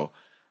 So,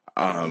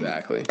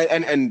 Exactly.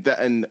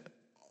 and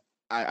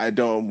I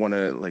don't want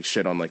to like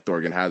shit on like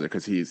Thorgan Hazard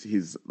because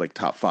he's like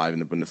top 5 in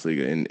the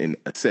Bundesliga in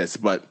assists,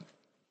 but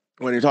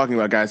when you're talking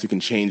about guys who can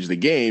change the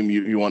game,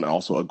 you want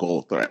also a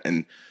goal threat,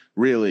 and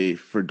really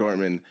for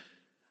Dortmund.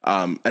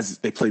 As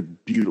they play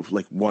beautiful,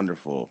 like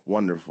wonderful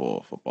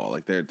football.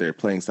 Like their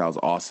playing style is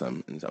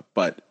awesome and stuff.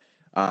 But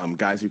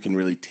guys who can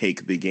really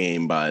take the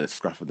game by the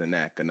scruff of the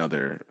neck,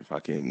 another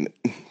fucking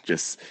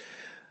just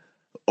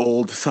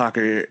old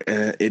soccer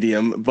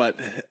idiom. But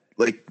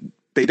like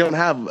they don't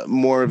have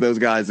more of those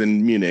guys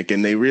in Munich,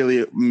 and they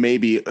really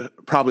maybe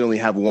probably only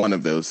have one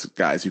of those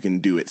guys who can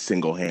do it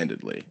single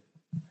handedly.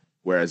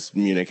 Whereas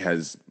Munich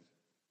has,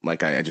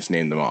 like I just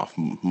named them off,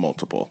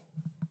 multiple.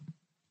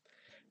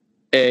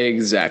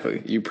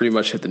 Exactly. You pretty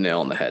much hit the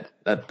nail on the head.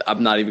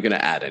 I'm not even going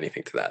to add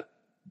anything to that.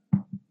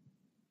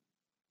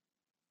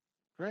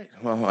 Great.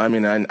 Well, I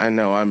mean, I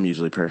know I'm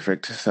usually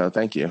perfect, so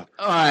thank you.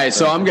 All right,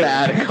 so I'm going to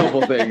add a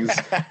couple things.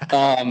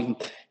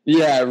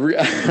 Yeah,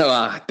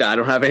 I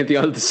don't have anything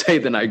other to say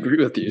than I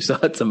agree with you. So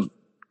that's a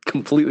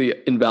completely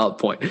invalid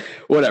point.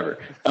 Whatever.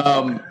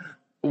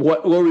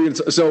 What were we going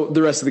to? So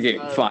the rest of the game,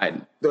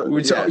 fine. We're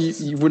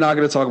not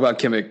going to talk about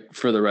Kimmich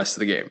for the rest of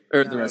the game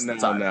or the rest of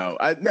the time. No.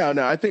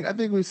 I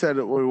think we said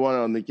what we wanted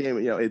on the game.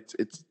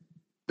 It's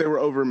they were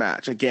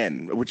overmatched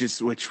again, which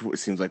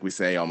seems like we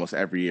say almost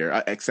every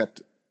year,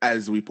 except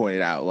as we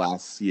pointed out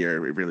last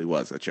year, it really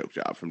was a choke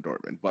job from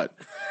Dortmund. But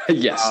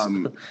Yes.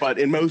 But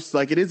in most,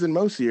 like it is in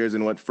most years,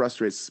 and what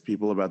frustrates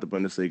people about the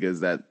Bundesliga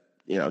is that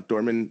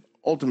Dortmund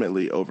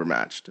ultimately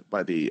overmatched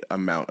by the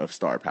amount of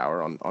star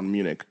power on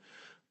Munich.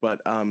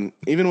 But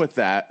even with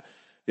that,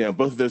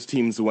 both of those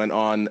teams went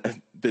on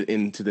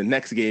into the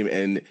next game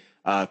and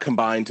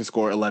combined to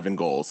score 11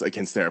 goals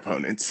against their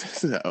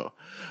opponents. So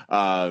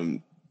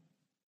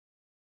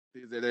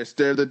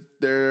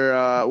they're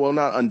well,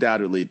 not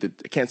undoubtedly.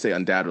 I can't say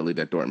undoubtedly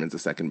that Dortmund's the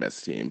second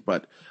best team,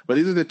 but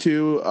these are the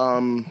two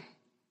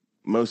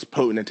most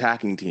potent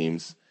attacking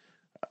teams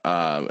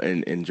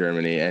in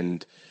Germany,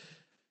 and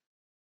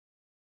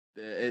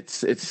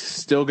It's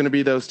still going to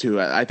be those two.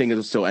 I think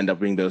it'll still end up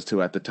being those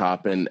two at the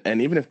top. And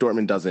even if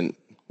Dortmund doesn't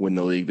win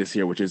the league this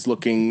year, which is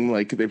looking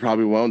like they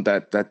probably won't,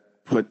 that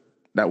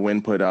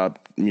win put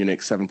up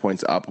Munich 7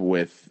 points up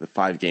with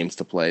 5 games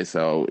to play.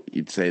 So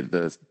you'd say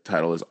the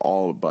title is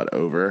all but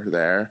over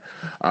there.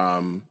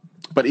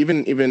 But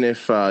even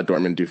if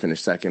Dortmund do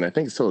finish second, I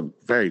think it's still a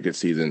very good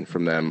season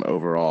from them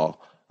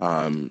overall.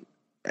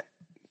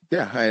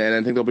 Yeah, and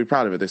I think they'll be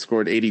proud of it. They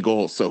scored 80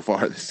 goals so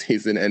far this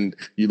season, and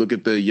you look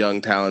at the young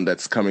talent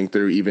that's coming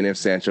through. Even if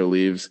Sancho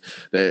leaves,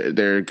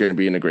 they're going to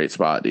be in a great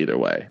spot either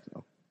way.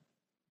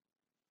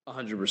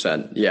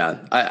 100%.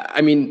 Yeah.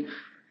 I mean,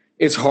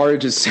 it's hard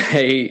to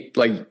say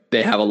like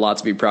they have a lot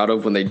to be proud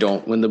of when they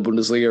don't win the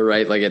Bundesliga,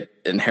 right? Like it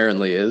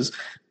inherently is.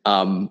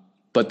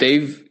 But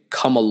they've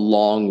come a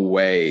long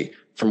way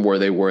from where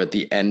they were at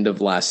the end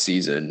of last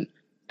season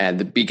and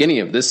the beginning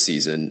of this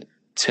season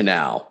to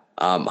now.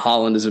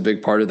 Holland is a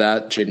big part of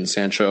that. Jadon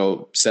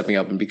Sancho stepping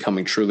up and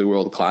becoming truly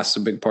world class is a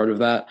big part of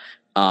that.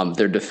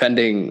 Their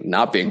defending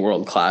not being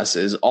world class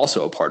is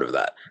also a part of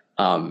that.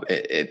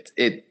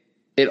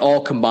 It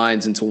all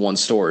combines into one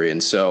story,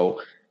 and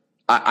so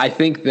I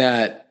think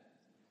that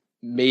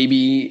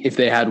maybe if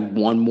they had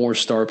one more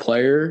star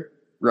player,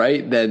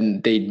 right,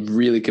 then they'd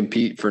really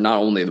compete for not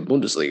only the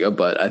Bundesliga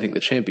but I think the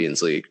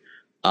Champions League.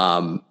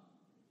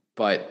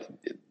 But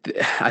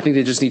I think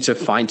they just need to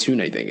fine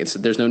tune. I think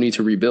there's no need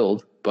to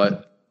rebuild,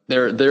 but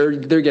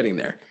they're getting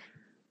there.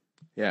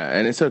 Yeah,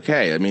 and it's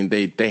okay. I mean,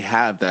 they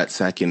have that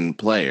second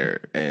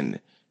player, and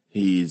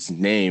his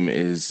name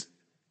is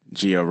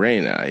Gio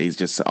Reyna. He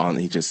just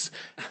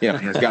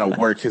he's got to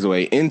work his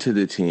way into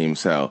the team.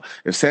 So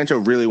if Sancho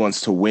really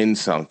wants to win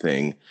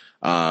something,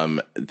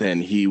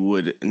 then he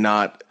would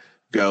not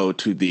go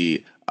to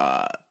the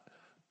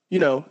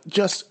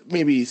just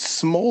maybe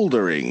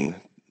smoldering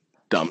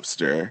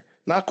dumpster,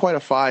 not quite a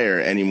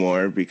fire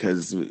anymore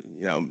because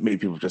maybe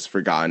people have just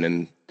forgotten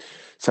and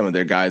some of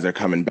their guys are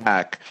coming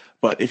back.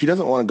 But if he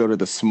doesn't want to go to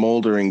the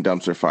smoldering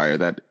dumpster fire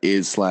that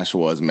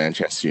is/was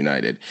Manchester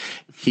United,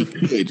 he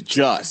could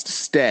just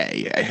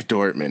stay at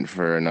Dortmund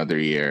for another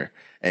year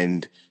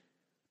and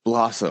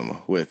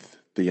blossom with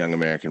the young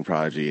American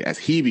prodigy as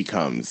he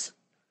becomes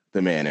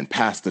the man and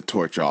pass the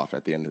torch off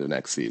at the end of the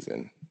next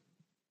season.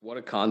 What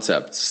a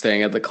concept,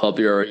 staying at the club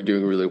you're already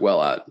doing really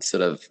well at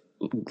instead of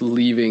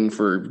leaving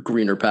for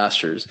greener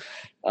pastures.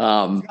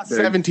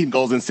 17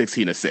 goals and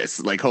 16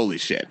 assists. Like, holy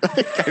shit.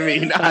 I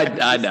mean,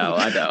 I know.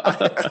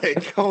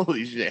 Like,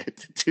 holy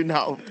shit.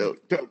 Don't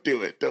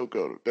do it. Don't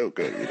go.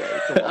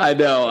 I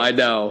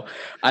know.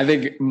 I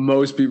think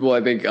most people,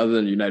 other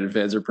than United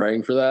fans, are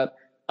praying for that.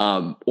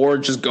 Or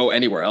just go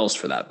anywhere else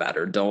for that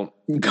matter. Don't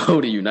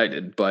go to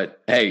United.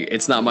 But hey,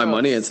 it's not my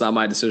money. It's not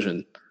my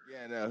decision.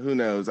 Yeah, no, who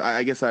knows?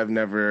 I guess I've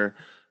never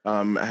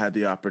had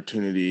the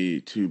opportunity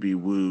to be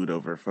wooed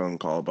over a phone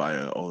call by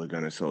Ole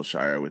Gunnar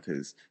Solskjaer with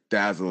his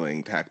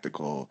dazzling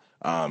tactical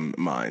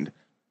mind.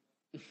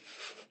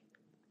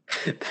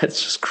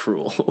 That's just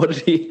cruel.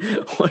 What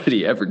did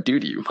he ever do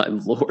to you, my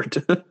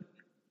lord?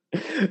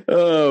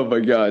 Oh my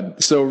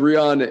God. So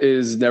Rian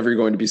is never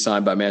going to be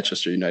signed by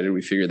Manchester United.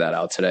 We figured that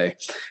out today.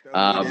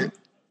 Don't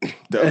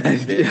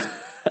need it.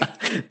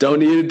 Don't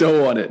need it,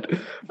 don't want it.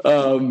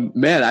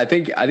 Man, I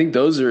think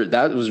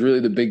that was really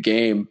the big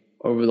game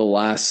over the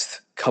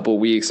last couple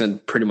of weeks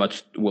and pretty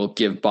much will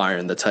give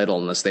Bayern the title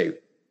unless they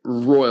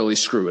royally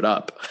screw it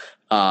up.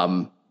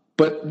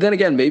 But then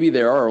again, maybe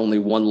they are only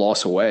one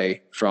loss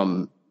away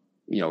from,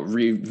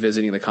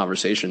 revisiting the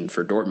conversation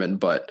for Dortmund.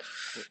 But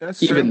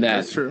That's even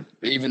true.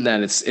 even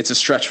then it's a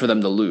stretch for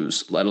them to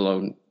lose, let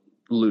alone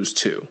lose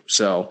two.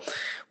 So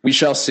we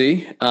shall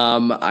see.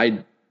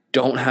 I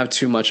don't have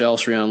too much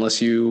else, Rian,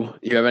 unless you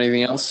have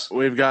anything else.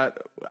 We've got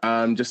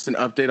just an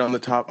update on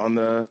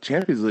the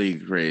Champions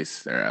League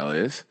race there,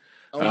 Elias.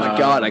 Oh my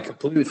God, I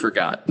completely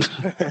forgot.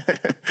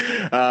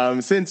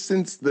 Since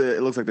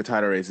it looks like the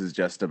title race is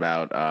just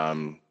about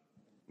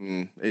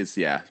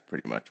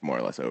pretty much more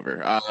or less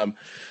over.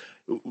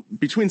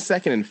 Between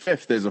second and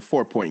fifth, there's a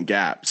 4-point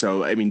gap.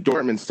 So I mean,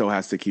 Dortmund still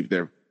has to keep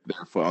their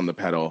foot on the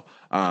pedal.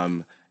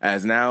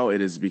 As now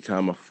it has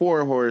become a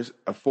four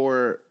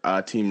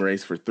team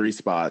race for 3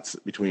 spots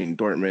between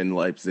Dortmund,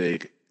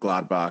 Leipzig,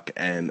 Gladbach,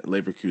 and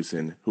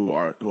Leverkusen, who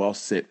all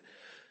sit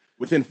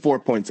within 4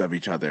 points of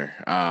each other,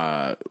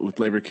 with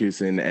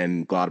Leverkusen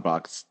and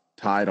Gladbach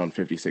tied on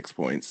 56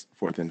 points,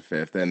 fourth and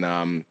fifth.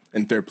 And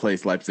in third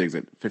place, Leipzig's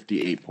at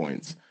 58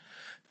 points.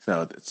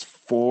 So it's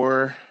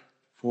four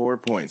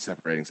points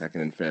separating second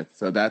and fifth.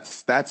 So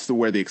that's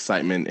where the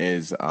excitement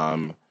is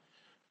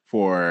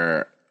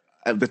for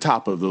at the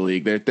top of the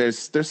league. There's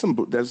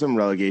some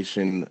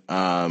relegation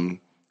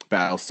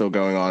battles still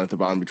going on at the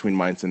bottom between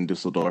Mainz and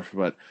Dusseldorf.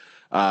 But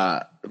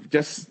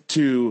just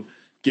to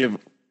give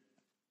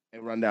a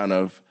rundown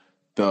of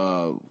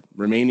the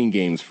remaining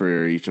games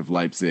for each of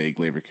Leipzig,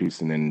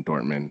 Leverkusen, and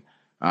Dortmund.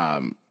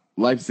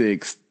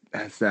 Leipzig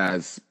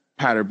has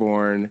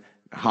Paderborn,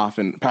 who's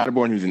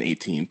in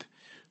 18th,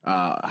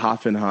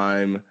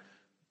 Hoffenheim,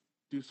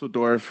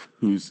 Dusseldorf,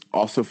 who's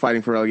also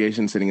fighting for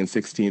relegation, sitting in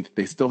 16th.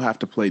 They still have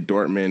to play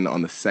Dortmund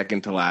on the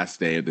second to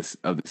last day of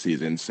the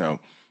season, so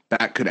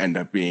that could end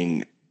up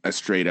being a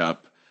straight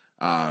up,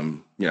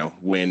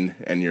 win,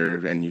 and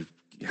you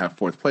have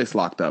fourth place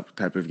locked up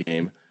type of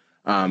game,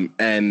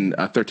 and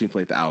a 13th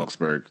place to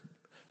Augsburg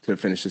to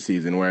finish the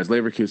season. Whereas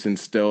Leverkusen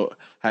still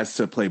has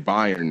to play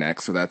Bayern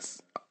next,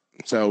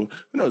 so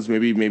who knows?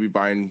 Maybe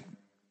Bayern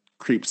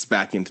creeps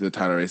back into the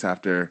title race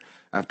after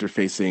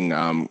facing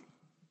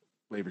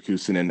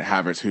Leverkusen and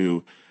Havertz,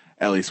 who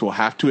at least we'll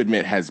have to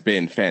admit has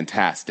been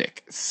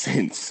fantastic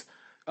since.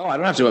 Oh, I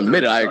don't have to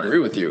admit it. I agree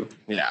with you.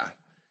 Yeah,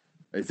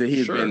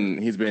 he's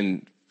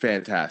been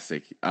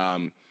fantastic.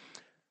 But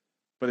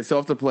they still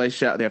have to play.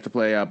 They have to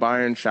play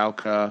Bayern,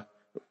 Schalke,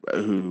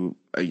 who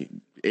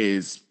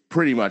is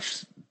pretty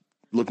much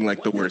looking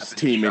like the worst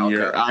team in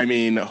Europe. I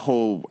mean,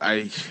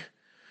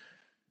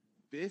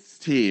 this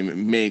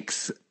team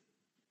makes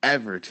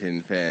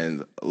Everton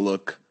fans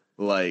look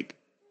like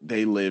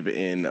they live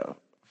in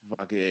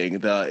they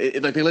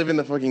live in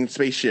the fucking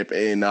spaceship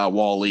in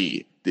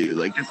Wall-E, dude.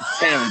 Like it's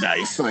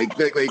paradise. like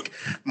this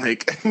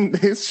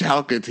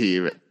Schalke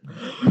team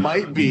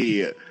might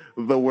be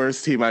the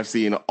worst team I've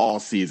seen all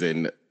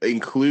season,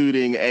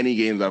 including any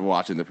games I've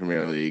watched in the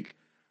Premier League.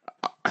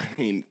 I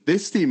mean,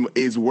 this team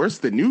is worse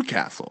than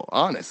Newcastle,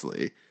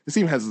 honestly. This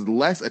team has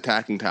less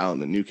attacking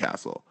talent than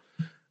Newcastle.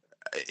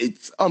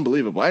 It's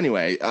unbelievable.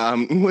 Anyway,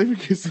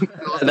 Leverkusen.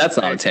 That's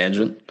not a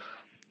tangent.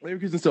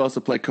 Leverkusen still has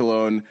to play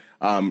Cologne,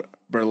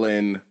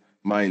 Berlin,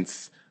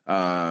 Mainz,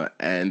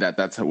 and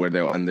that's where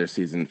they'll end their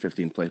season,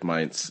 15th place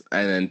Mainz.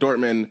 And then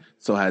Dortmund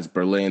still has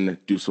Berlin,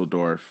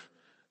 Dusseldorf,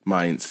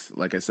 Mainz.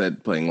 Like I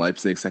said, playing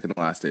Leipzig, second to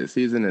last day of the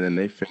season, and then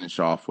they finish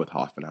off with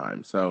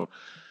Hoffenheim. So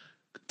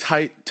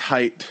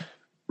tight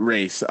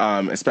race,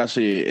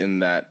 especially in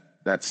that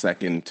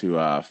second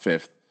to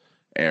fifth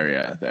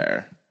area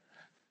there.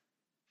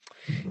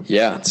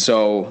 Yeah,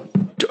 so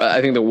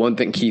I think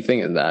the key thing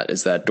in that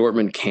is that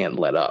Dortmund can't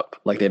let up.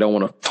 Like they don't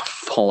want to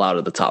fall out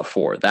of the top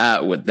four.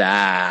 That would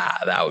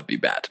be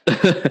bad.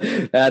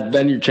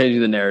 Then you're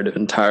changing the narrative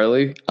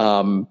entirely.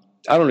 I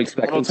don't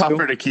expect a little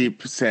tougher to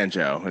keep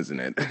Sancho, isn't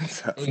it?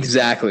 So.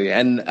 Exactly,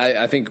 and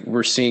I think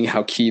we're seeing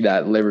how key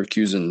that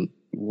Leverkusen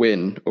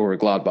win over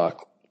Gladbach.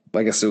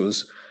 I guess it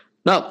was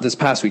not this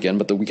past weekend,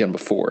 but the weekend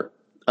before.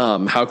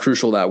 How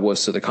crucial that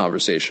was to the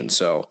conversation.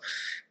 So.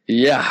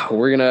 Yeah,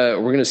 we're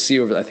gonna see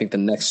over I think the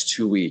next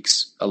 2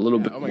 weeks a little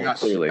bit more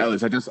clearly.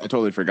 Ellis, I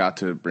totally forgot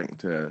to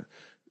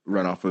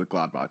run off with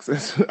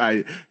Gladbach.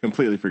 I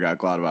completely forgot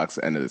Gladbach's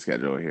end of the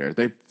schedule here.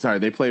 They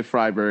play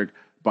Freiburg,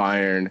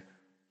 Bayern,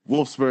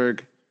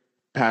 Wolfsburg,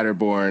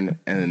 Paderborn,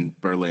 and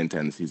Berlin to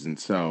end the season.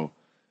 So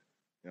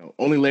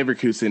only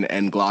Leverkusen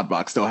and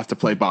Gladbach still have to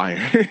play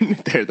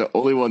Bayern. They're the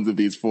only ones of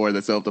these four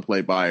that still have to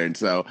play Bayern.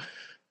 So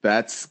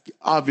that's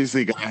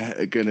obviously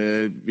going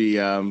to be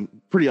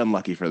pretty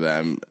unlucky for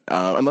them,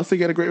 unless they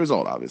get a great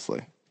result,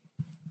 obviously.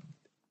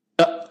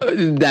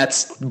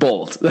 That's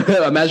bold.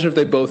 Imagine if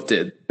they both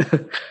did.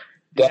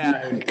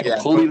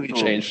 Completely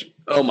changed.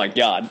 Oh, my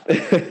God.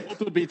 Both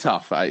would be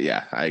tough. I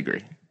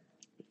agree.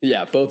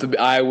 Yeah, both would be,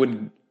 I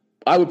would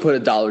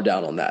put $1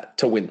 down on that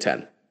to win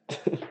 10.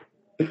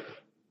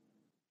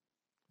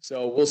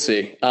 So we'll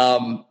see.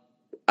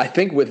 I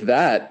think with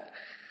that,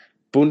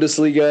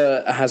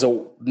 Bundesliga has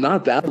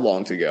not that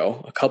long to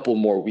go, a couple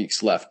more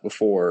weeks left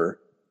before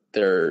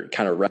they're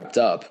kind of wrapped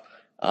up.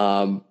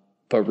 But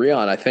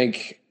Rian, I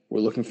think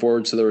we're looking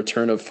forward to the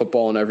return of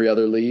football in every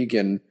other league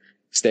and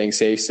staying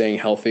safe, staying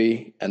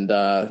healthy. And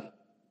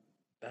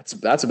that's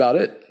about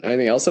it.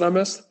 Anything else that I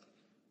missed?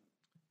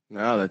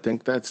 No, I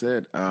think that's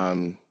it.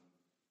 Again,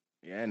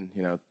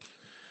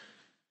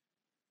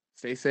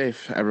 stay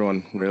safe,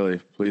 everyone. Really,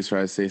 please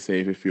try to stay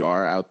safe. If you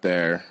are out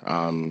there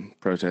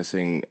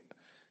protesting,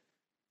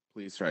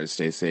 please try to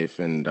stay safe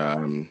and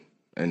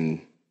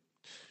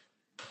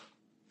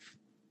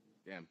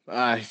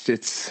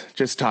it's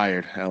just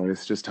tired.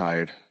 Ellis, just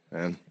tired,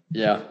 man.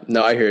 Yeah,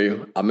 no, I hear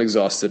you. I'm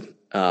exhausted.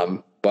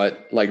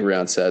 But like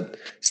Rian said,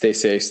 stay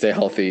safe, stay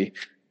healthy,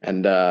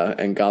 and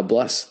God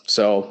bless.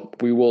 So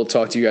we will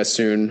talk to you guys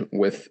soon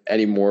with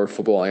any more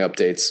footballing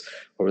updates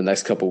over the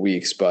next couple of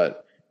weeks.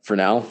 But for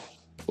now,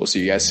 we'll see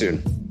you guys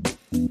soon.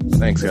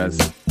 Thanks, guys.